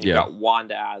 And you've got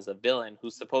Wanda as a villain who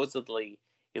supposedly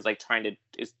is like trying to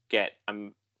get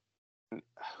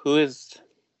who is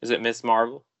it Miss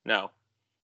Marvel? No.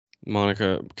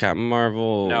 Monica, Captain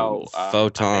Marvel. No,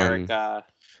 Photon.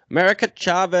 America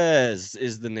Chavez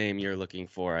is the name you're looking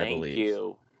for, I believe. Thank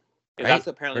you. Right? That's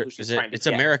apparently who she's trying to get. It's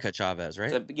America Chavez,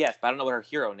 right? Yes, but I don't know what her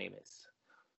hero name is.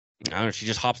 I don't know. She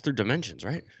just hops through dimensions,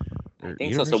 right? I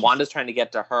think so. So Wanda's trying to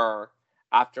get to her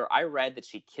after I read that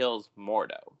she kills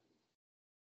Mordo.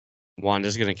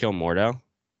 Wanda's going to kill Mordo?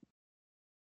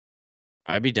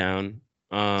 I'd be down.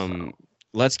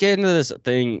 Let's get into this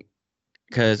thing,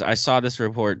 because I saw this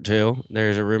report too.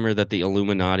 There's a rumor that the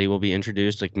Illuminati will be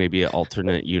introduced, like maybe an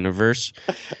alternate universe.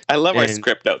 I love our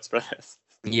script notes for this.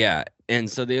 Yeah, and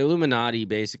so the Illuminati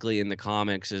basically in the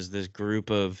comics is this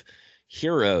group of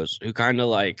heroes who kind of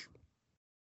like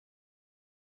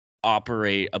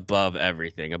operate above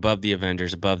everything, above the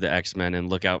Avengers, above the X-Men, and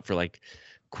look out for, like,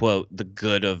 quote, the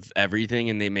good of everything.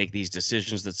 And they make these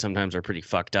decisions that sometimes are pretty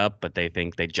fucked up, but they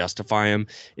think they justify them.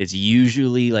 It's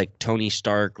usually like Tony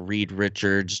Stark, Reed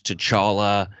Richards,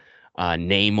 T'Challa,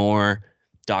 Namor,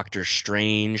 Doctor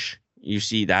Strange. You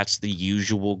see, that's the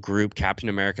usual group. Captain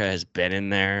America has been in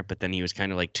there, but then he was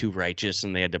kind of like too righteous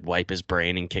and they had to wipe his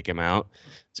brain and kick him out.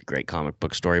 It's a great comic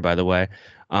book story, by the way.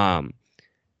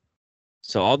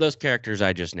 So all those characters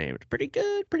I just named, pretty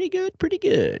good.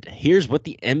 Here's what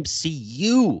the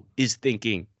MCU is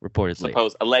thinking,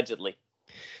 reportedly. Allegedly.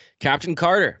 Captain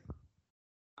Carter.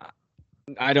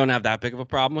 I don't have that big of a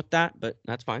problem with that, but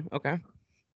that's fine. Okay.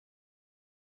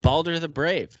 Balder the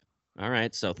Brave. All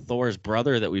right, so Thor's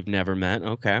brother that we've never met.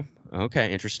 Okay.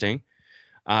 Okay, interesting.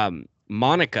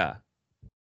 Monica.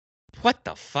 What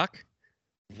the fuck?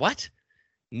 What?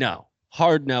 No.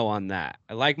 Hard no on that.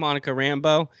 I like Monica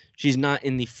Rambeau. She's not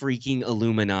in the freaking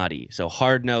Illuminati. So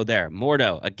hard no there.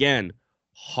 Mordo, again,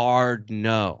 hard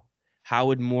no. How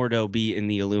would Mordo be in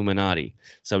the Illuminati?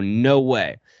 So no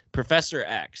way. Professor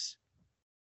X,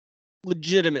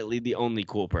 legitimately the only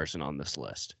cool person on this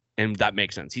list. And that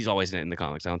makes sense. He's always in the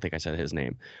comics. I don't think I said his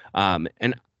name.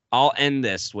 And I'll end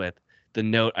this with the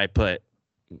note I put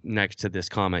next to this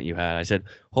comment you had. I said,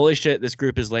 holy shit, this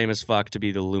group is lame as fuck to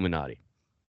be the Illuminati.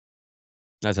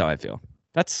 That's how I feel.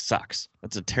 That sucks.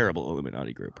 That's a terrible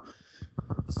Illuminati group.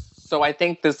 So I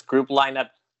think this group lineup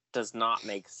does not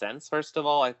make sense. First of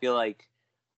all, I feel like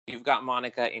you've got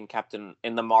Monica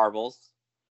in the Marvels,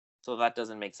 so that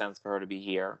doesn't make sense for her to be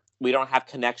here. We don't have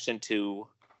connection to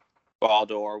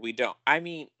Baldur. We don't. I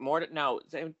mean,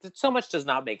 so much does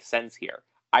not make sense here.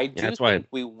 I do think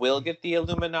we will get the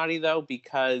Illuminati though,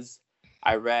 because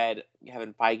I read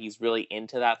Kevin Feige's really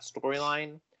into that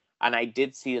storyline. And I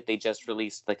did see that they just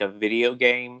released like a video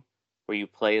game where you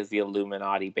play as the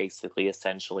Illuminati, basically,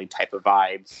 essentially type of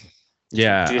vibes.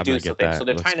 Yeah, to do something. So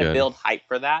they're trying to good. build hype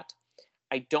for that.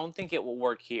 I don't think it will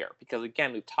work here because,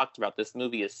 again, we've talked about this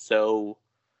movie is so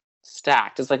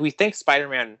stacked. It's like we think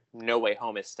Spider-Man No Way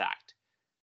Home is stacked.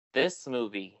 This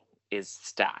movie is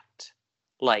stacked.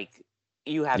 Like,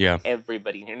 you have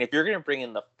everybody. And if you're going to bring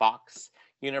in the Fox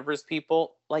universe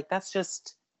people, like, that's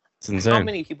just... It's insane. How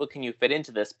many people can you fit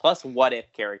into this? Plus what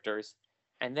if characters.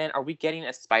 And then are we getting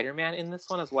a Spider-Man in this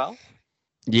one as well?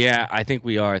 Yeah, I think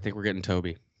we are. I think we're getting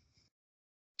Toby.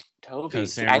 Toby.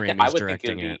 Sam Raimi's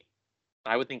directing it.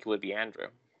 I would think it would be Andrew.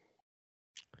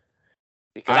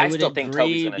 Because I still think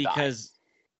Toby's going to die. Because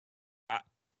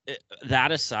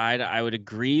that aside, I would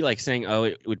agree, like saying,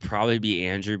 it would probably be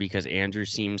Andrew because Andrew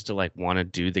seems to like want to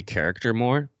do the character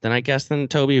more than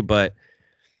Toby, but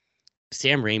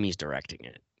Sam Raimi's directing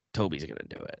it. Toby's going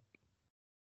to do it.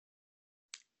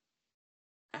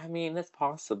 I mean, it's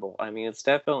possible. I mean, it's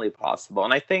definitely possible.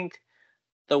 And I think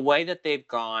the way that they've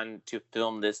gone to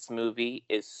film this movie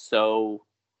is so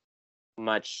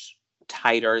much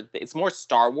tighter. It's more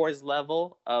Star Wars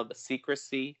level of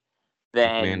secrecy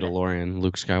than Mandalorian,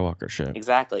 Luke Skywalker shit.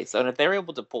 Exactly. So if they're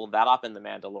able to pull that off in The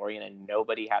Mandalorian and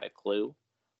nobody had a clue,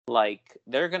 like,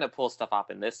 they're going to pull stuff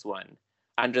off in this one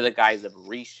under the guise of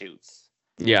reshoots.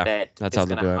 Yeah, that's how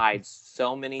they do it. Hide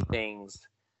so many things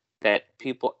that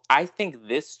people... I think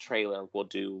this trailer will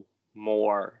do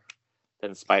more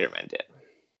than Spider-Man did.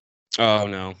 Oh,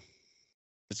 no.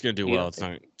 It's going to do well. It's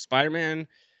not... Spider-Man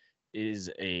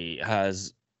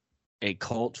has a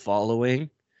cult following.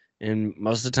 And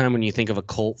most of the time when you think of a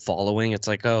cult following, it's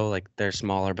like, they're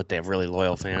smaller, but they have really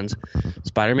loyal fans.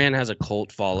 Spider-Man has a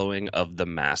cult following of the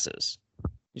masses.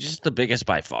 He's just the biggest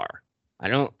by far.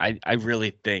 I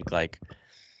really think,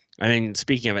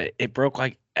 speaking of it, it broke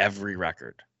like every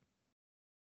record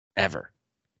ever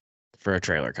for a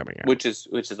trailer coming out. Which is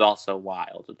also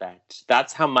wild.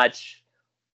 That's how much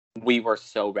we were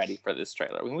so ready for this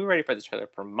trailer. We were ready for this trailer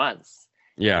for months.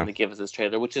 Yeah. And they give us this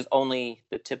trailer, which is only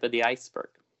the tip of the iceberg.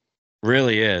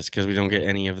 Really is, because we don't get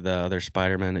any of the other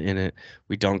Spider-Man in it.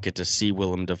 We don't get to see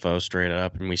Willem Dafoe straight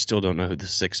up, and we still don't know who the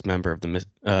sixth member of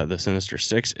the Sinister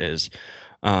Six is.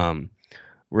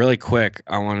 Really quick,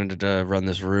 I wanted to run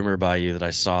this rumor by you that I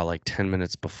saw like 10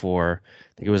 minutes before. I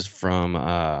think it was from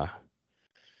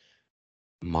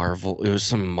Marvel. It was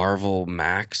some Marvel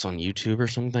Max on YouTube or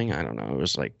something. I don't know. It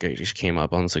was like it just came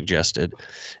up unsuggested.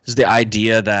 It's the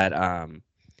idea that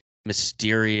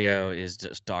Mysterio is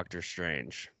just Doctor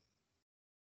Strange.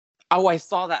 Oh, I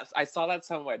saw that. I saw that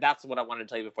somewhere. That's what I wanted to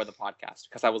tell you before the podcast,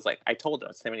 because I was like, I told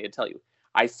us, I need to tell you.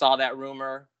 I saw that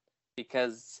rumor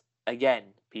because, again,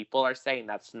 people are saying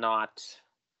that's not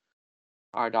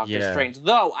our Doctor Strange.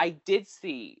 Though I did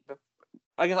see,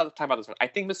 I guess I'll talk about this one. I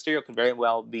think Mysterio could very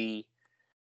well be,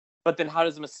 but then how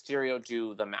does Mysterio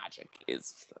do the magic?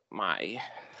 Is my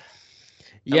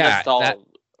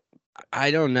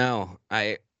I don't know.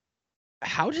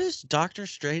 How does Doctor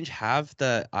Strange have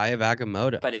the Eye of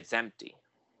Agamotto? But it's empty.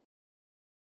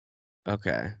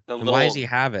 Okay. And why does he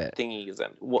have it? Thingy is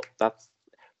empty. Well,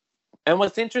 and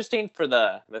what's interesting for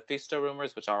the Mephisto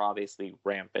rumors, which are obviously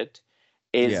rampant,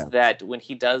 is that when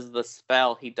he does the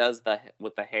spell, he does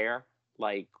with the hair,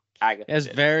 like Agatha. It's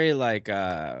very like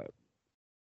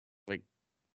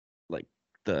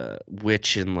the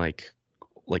witch in like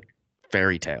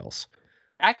fairy tales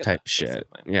Agatha, type shit.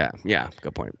 Yeah,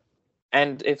 good point.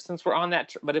 And if we're on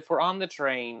that, but if we're on the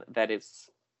train that it's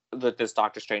that this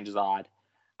Doctor Strange is odd.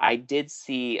 I did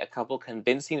see a couple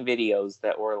convincing videos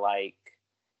that were like,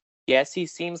 yes, he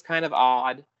seems kind of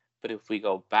odd, but if we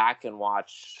go back and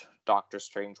watch Doctor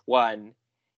Strange 1,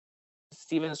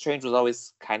 Stephen Strange was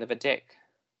always kind of a dick.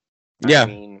 Yeah. I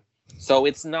mean, so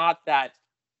it's not that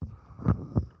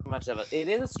much of it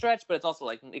is a stretch, but it's also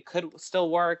like it could still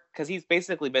work because he's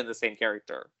basically been the same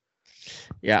character.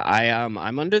 Yeah,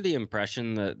 I'm under the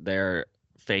impression that they're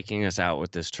faking us out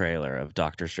with this trailer of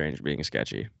Doctor Strange being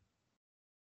sketchy.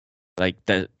 Like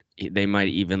that they might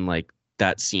even like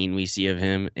that scene we see of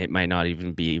him, it might not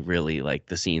even be really like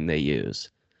the scene they use.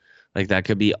 Like that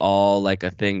could be all like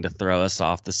a thing to throw us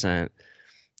off the scent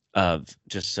of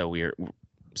just so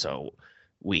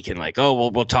we can like, oh,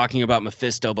 well, we're talking about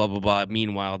Mephisto, blah, blah, blah.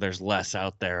 Meanwhile, there's less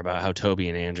out there about how Toby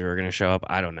and Andrew are going to show up.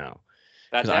 I don't know.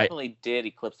 That definitely did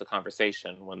eclipse the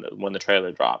conversation when the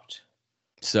trailer dropped.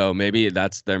 So maybe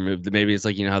that's their move. Maybe it's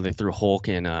like, you know how they threw Hulk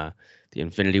in the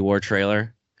Infinity War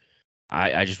trailer?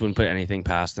 I just wouldn't put anything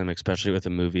past them, especially with a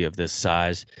movie of this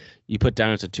size. You put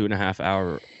down it's a 2.5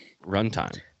 hour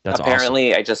runtime. That's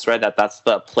apparently awesome. I just read that that's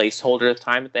the placeholder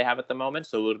time that they have at the moment,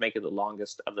 so it would make it the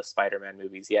longest of the Spider-Man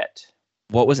movies yet.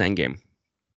 What was Endgame?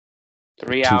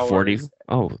 3 240? hours.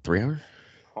 Oh, 3 hours?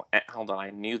 Hold on,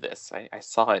 I knew this. I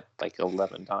saw it like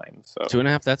 11 times. So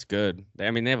 2.5, that's good. They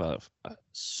have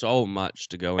so much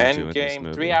to go into in this Endgame,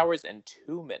 movie. 3 hours and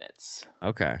 2 minutes.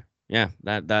 Okay. Yeah,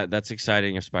 that's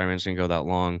exciting if Spider-Man's going to go that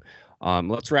long.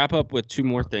 Let's wrap up with 2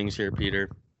 more things here, Peter.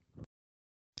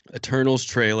 Eternals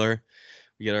trailer.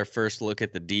 We get our first look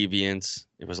at the Deviants.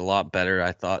 It was a lot better,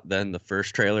 I thought, than the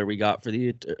first trailer we got for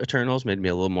the Eternals. Made me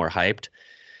a little more hyped.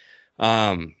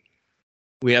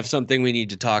 We have something we need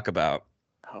to talk about.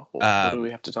 Oh, what do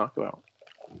we have to talk about?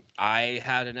 I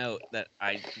had a note that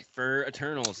for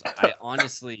Eternals, I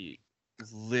honestly,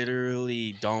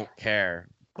 literally don't care.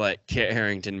 But Kit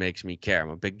Harington makes me care. I'm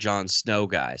a big Jon Snow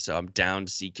guy, so I'm down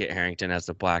to see Kit Harington as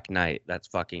the Black Knight. That's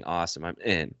fucking awesome. I'm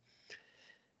in.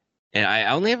 And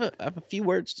I only have a few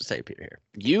words to say, Peter, here.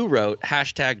 You wrote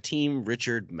 #Team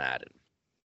Richard Madden.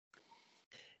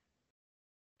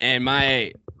 And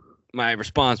my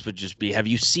response would just be, have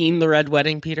you seen The Red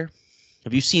Wedding, Peter?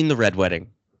 Have you seen The Red Wedding?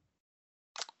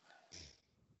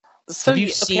 So have you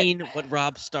seen what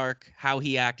Rob Stark, how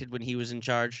he acted when he was in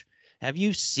charge? Have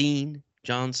you seen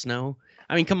Jon Snow?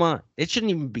 I mean, come on. It shouldn't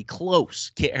even be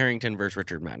close. Kit Harington versus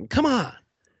Richard Madden. Come on.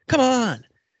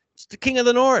 It's the King of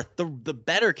the North, the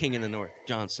better King of the North,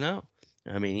 Jon Snow.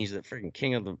 I mean, he's the freaking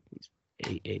king of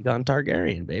Aegon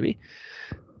Targaryen, baby.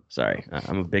 Sorry,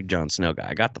 I'm a big Jon Snow guy.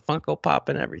 I got the Funko Pop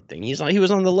and everything. He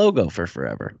was on the logo for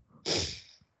forever.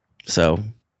 So,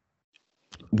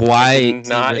 why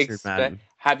not Richard Madden?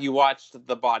 Have you watched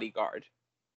The Bodyguard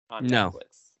on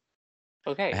Netflix?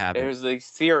 Okay, there's a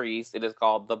series. It is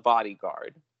called The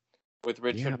Bodyguard with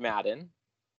Richard Madden.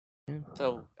 Yeah.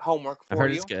 So homework for you. I've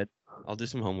heard it's good. I'll do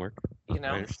some homework. You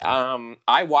know,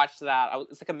 I watched that.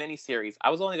 It's like a mini series. I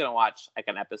was only going to watch like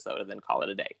an episode and then call it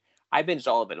a day. I binged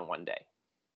all of it in one day.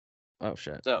 Oh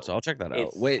shit! So I'll check that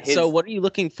out. Wait, his... so what are you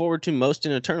looking forward to most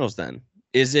in Eternals then?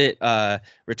 Is it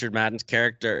Richard Madden's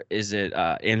character? Is it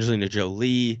Angelina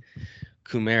Jolie,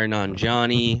 Kumail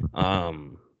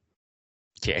Nanjiani,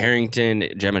 Kit Harington,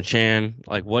 Gemma Chan?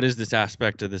 Like, what is this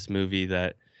aspect of this movie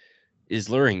that is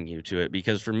luring you to it?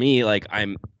 Because for me, like,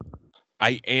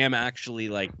 I am actually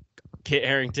like, Kit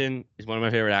Harington is one of my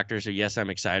favorite actors, so yes, I'm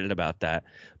excited about that.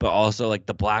 But also, like,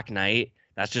 the Black Knight,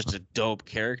 that's just a dope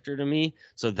character to me.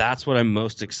 So that's what I'm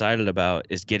most excited about,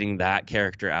 is getting that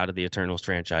character out of the Eternals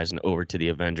franchise and over to the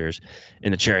Avengers.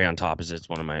 And the cherry on top is it's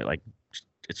one of my, like,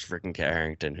 it's freaking Kit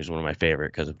Harington, who's one of my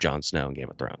favorite because of Jon Snow in Game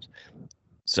of Thrones.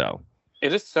 So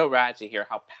it is so rad to hear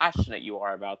how passionate you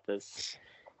are about this.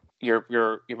 Your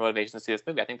motivation to see this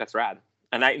movie. I think that's rad.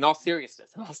 And in all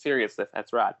seriousness,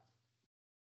 that's rad.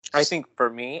 I think for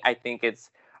me,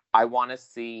 I want to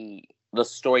see the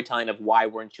storytelling of why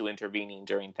weren't you intervening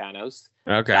during Thanos.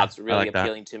 Okay. That's really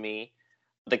appealing to me.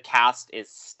 The cast is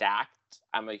stacked.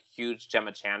 I'm a huge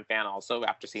Gemma Chan fan also,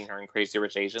 after seeing her in Crazy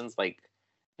Rich Asians, like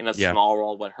in a small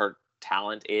role, what her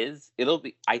talent is.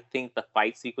 I think the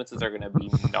fight sequences are going to be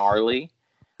gnarly.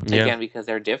 Again, because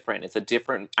they're different.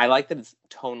 I like that it's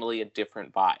tonally a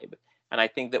different vibe. And I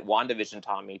think that WandaVision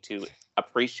taught me to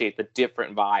appreciate the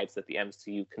different vibes that the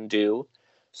MCU can do.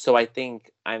 So I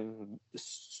think I'm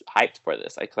hyped for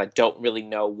this, because I don't really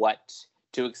know what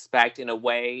to expect in a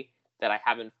way that I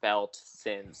haven't felt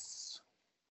since.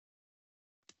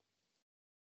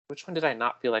 Which one did I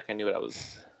not feel like I knew what I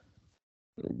was?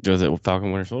 Was it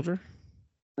Falcon Winter Soldier?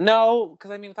 No,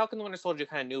 because I mean, Falcon the Winter Soldier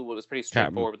kind of knew what was pretty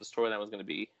straightforward what the storyline was going to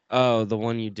be. Oh, the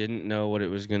one you didn't know what it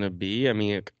was going to be? I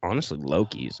mean, honestly,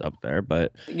 Loki's up there,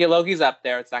 but... Yeah, Loki's up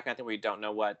there. It's that kind of thing where you don't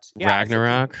know what... Yeah,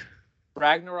 Ragnarok?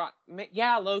 Ragnarok.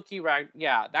 Yeah, Loki,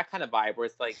 yeah, that kind of vibe where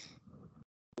it's like,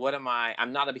 what am I...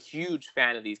 I'm not a huge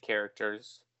fan of these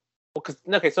characters. Well,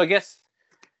 so I guess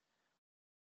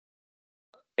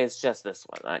it's just this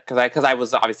one. Because I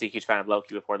was obviously a huge fan of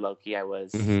Loki before Loki. I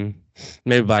was... Mm-hmm.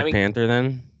 Maybe Black Panther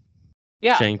then?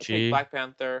 Yeah, Shang-Chi. Black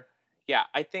Panther. Yeah,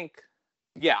 I think...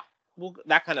 Yeah, well,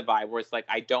 that kind of vibe where it's like,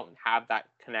 I don't have that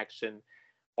connection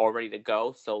all ready to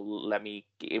go, so let me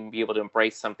be able to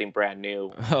embrace something brand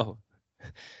new. Oh.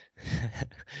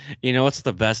 You know what's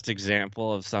the best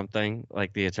example of something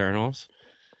like the Eternals?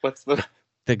 What's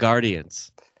the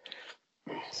Guardians.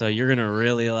 So you're going to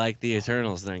really like the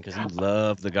Eternals then because you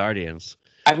love the Guardians.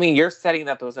 I mean, you're setting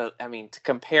up those. To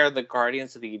compare the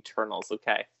Guardians to the Eternals.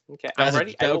 Okay, I'm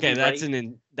ready.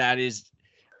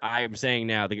 I am saying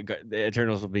now the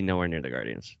Eternals will be nowhere near the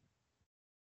Guardians.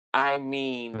 I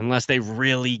mean, unless they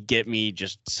really get me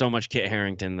just so much Kit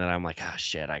Harington that I'm like,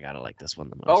 shit, I gotta like this one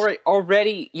the most.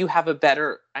 Already you have a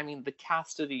better. I mean, the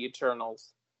cast of the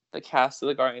Eternals, the cast of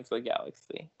the Guardians of the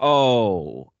Galaxy.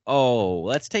 Oh,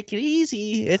 let's take it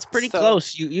easy. It's pretty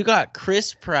close. You got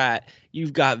Chris Pratt,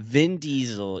 you've got Vin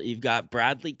Diesel, you've got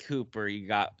Bradley Cooper, you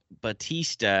got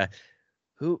Batista,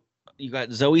 you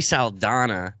got Zoe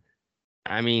Saldana.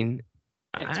 I mean,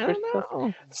 I don't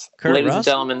know. Ladies and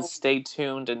gentlemen, stay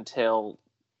tuned until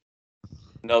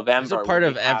November. It's a part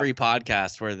of every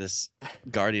podcast where this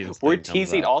Guardians. We're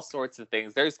teasing all sorts of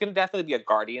things. There's going to definitely be a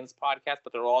Guardians podcast,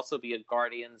 but there will also be a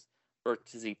Guardians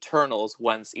versus Eternals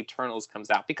once Eternals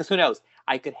comes out. Because who knows?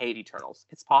 I could hate Eternals.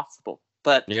 It's possible,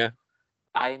 but yeah.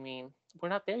 I mean, we're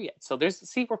not there yet. So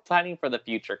we're planning for the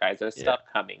future, guys. There's stuff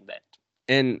coming then.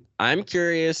 And I'm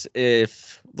curious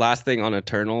if last thing on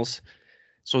Eternals.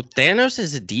 So Thanos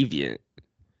is a deviant.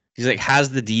 He's like has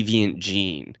the deviant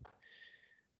gene.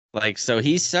 Like so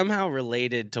he's somehow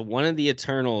related to one of the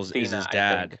Eternals is his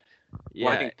dad.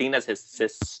 I think Thena's his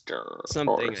sister.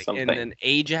 Something. And then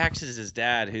Ajax is his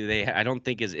dad, who I don't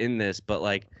think is in this, but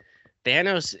like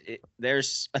Thanos,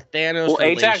 there's a Thanos. Well,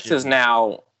 Ajax is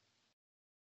now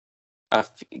a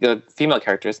female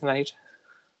character, isn't that Ajax?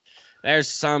 There's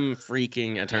some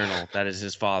freaking Eternal that is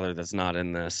his father that's not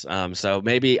in this. So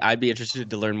maybe I'd be interested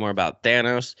to learn more about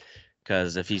Thanos,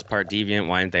 because if he's part deviant,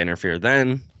 why didn't they interfere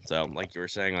then? So, like you were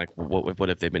saying, like what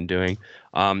have they been doing?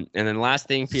 And then last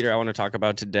thing, Peter, I want to talk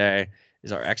about today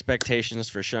is our expectations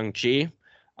for Shang-Chi.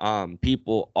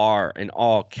 People are in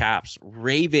all caps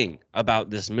raving about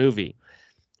this movie.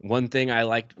 One thing I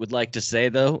would like to say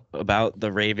though about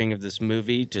the raving of this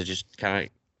movie, to just kind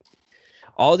of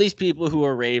all these people who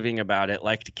are raving about it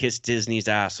like to kiss Disney's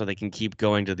ass so they can keep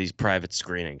going to these private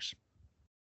screenings.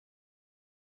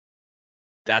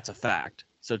 That's a fact.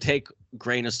 So take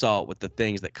grain of salt with the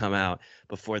things that come out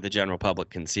before the general public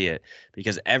can see it,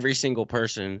 because every single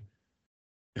person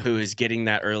who is getting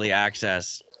that early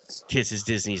access kisses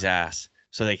Disney's ass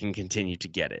so they can continue to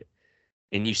get it.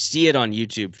 And you see it on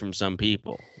YouTube from some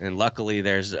people. And luckily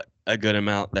there's a good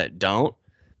amount that don't,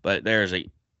 but there's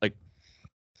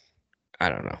I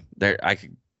don't know. I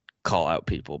could call out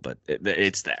people, but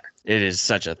it's there. It is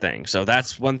such a thing. So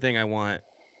that's one thing I want.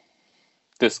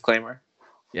 Disclaimer.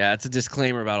 Yeah, it's a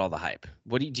disclaimer about all the hype.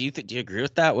 What do you think? Do you agree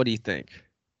with that? What do you think?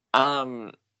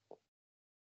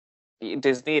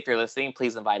 Disney, if you're listening,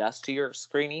 please invite us to your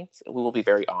screenings. We will be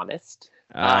very honest.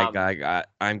 I'm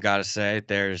gotta say,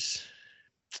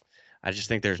 I just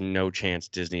think there's no chance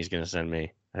Disney's gonna send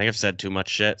me. I think I've said too much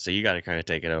shit, so you got to kind of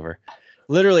take it over.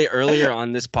 Literally earlier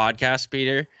on this podcast,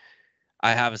 Peter,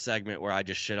 I have a segment where I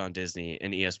just shit on Disney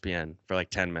and ESPN for like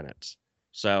 10 minutes.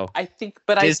 So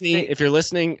Disney, if you're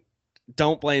listening,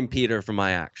 don't blame Peter for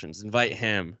my actions. Invite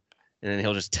him, and then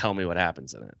he'll just tell me what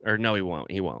happens in it. Or no, he won't.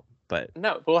 He won't. But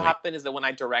no, what will happen is that when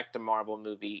I direct a Marvel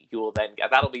movie, you will then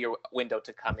that'll be your window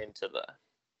to come into the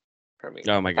premiere.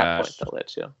 Oh my gosh! They'll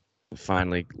let you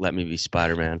finally let me be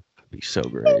Spiderman. It'd be so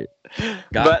great.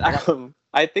 But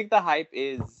I think the hype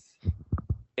is.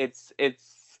 It's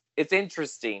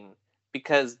interesting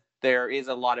because there is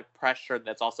a lot of pressure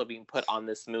that's also being put on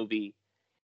this movie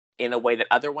in a way that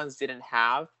other ones didn't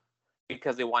have,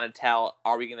 because they want to tell,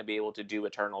 are we going to be able to do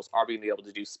Eternals? Are we going to be able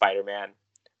to do Spider-Man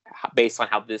based on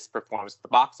how this performs at the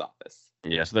box office?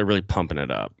 Yeah, so they're really pumping it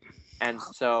up. And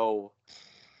so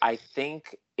I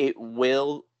think it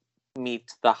will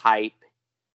meet the hype.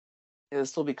 It'll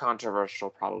still be controversial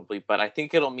probably, but I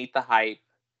think it'll meet the hype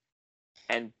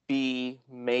and be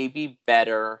maybe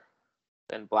better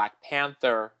than Black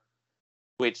Panther,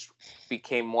 which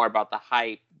became more about the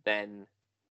hype than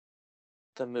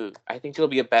the movie. I think it'll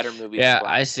be a better movie. Yeah, than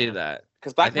Black I see Panther. that.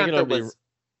 Because Black Panther was.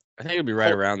 I think it'll be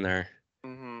right around there.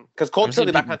 Because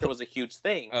culturally, Black Panther was a huge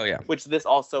thing. Oh yeah. Which this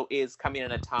also is coming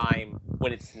in a time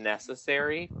when it's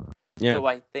necessary. Yeah. So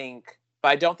I think, but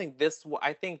I don't think this.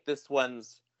 I think this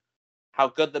one's how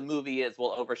good the movie is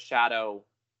will overshadow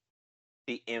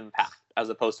the impact, as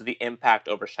opposed to the impact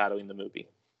overshadowing the movie.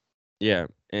 Yeah,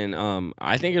 and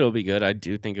I think it'll be good. I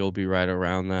do think it'll be right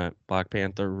around that Black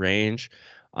Panther range,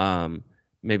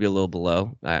 maybe a little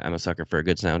below. I'm a sucker for a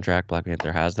good soundtrack. Black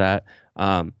Panther has that.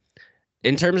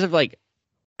 In terms of like,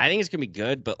 I think it's gonna be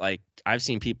good, but like I've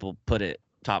seen people put it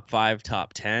top 5,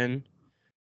 top 10.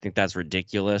 I think that's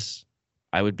ridiculous.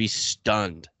 I would be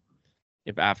stunned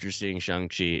if after seeing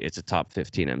Shang-Chi, it's a top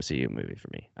 15 MCU movie for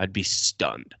me. I'd be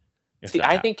stunned. See,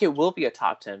 I think it will be a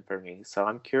top 10 for me, so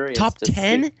I'm curious. Top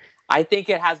 10? I think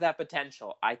it has that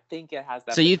potential.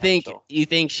 So you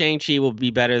think Shang-Chi will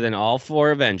be better than all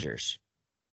 4 Avengers?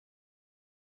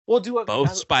 We'll do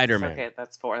both Spider-Man. Okay,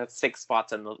 that's 4. That's 6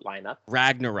 spots in the lineup.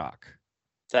 Ragnarok.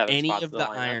 7 any spots of in the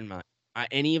lineup. Iron Man,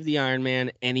 any of the Iron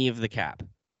Man, any of the Cap.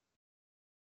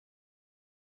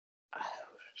 Oh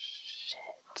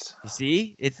shit! You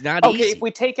see, it's not okay. easy. If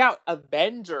we take out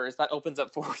Avengers, that opens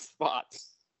up 4 spots.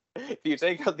 If you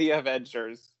take out the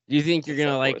Avengers, Do you think you're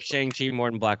gonna like spots. Shang-Chi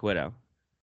more than Black Widow?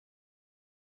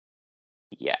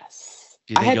 Yes.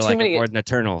 Do you think you'll like it more than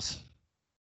Eternals?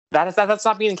 That's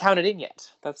not being counted in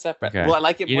yet. That's separate. Okay. Will I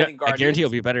like it more than Guardians? I guarantee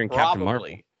it'll be better than Captain Marvel.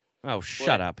 Probably. Oh,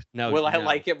 shut up! No. Will I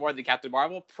like it more than Captain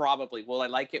Marvel? Probably. Will I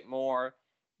like it more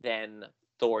than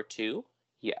Thor 2?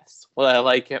 Yes. Will I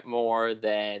like it more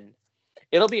than...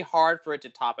 It'll be hard for it to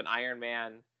top an Iron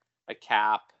Man, a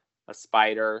Cap, a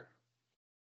Spider.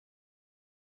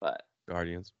 But...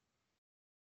 Guardians.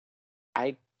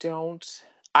 I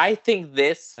think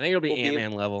this... I think it'll be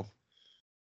Ant-Man level.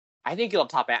 I think it'll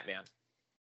top Ant-Man.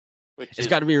 It's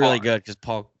got to be really good because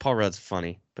Paul Rudd's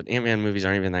funny, but Ant-Man movies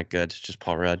aren't even that good. It's just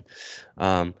Paul Rudd.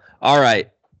 All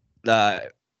right, I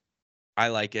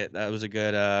like it. That was a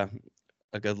good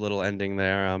little ending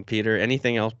there. Peter,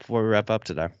 anything else before we wrap up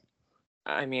today?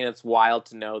 I mean, it's wild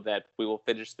to know that we will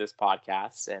finish this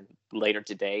podcast, and later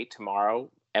today, tomorrow,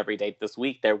 every day this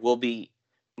week, there will be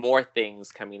more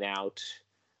things coming out.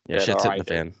 Yeah, shit's hitting the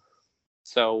fan.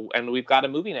 So, and we've got a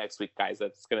movie next week, guys.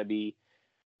 That's going to be.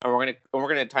 And we're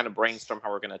gonna kind of brainstorm how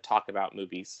we're gonna talk about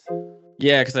movies.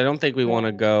 Yeah, because I don't think we want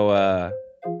to go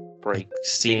break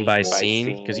scene by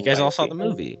scene because you guys all saw the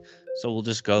movie. So we'll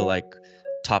just go like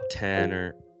top 10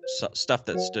 or stuff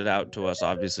that stood out to us.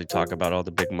 Obviously, talk about all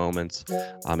the big moments.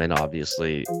 And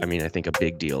obviously, I mean, I think a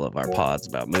big deal of our pods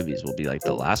about movies will be like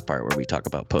the last part where we talk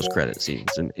about post-credit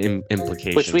scenes and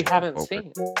implications, which we haven't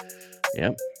seen.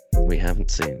 Yep, we haven't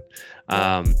seen.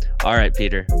 All right,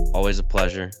 Peter, always a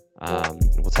pleasure.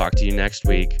 We'll talk to you next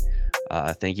week.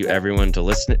 Thank you everyone for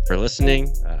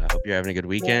listening. Hope you're having a good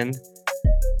weekend.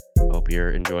 Hope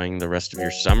you're enjoying the rest of your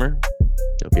summer.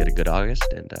 Hope you had a good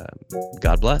August, and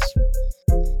God bless.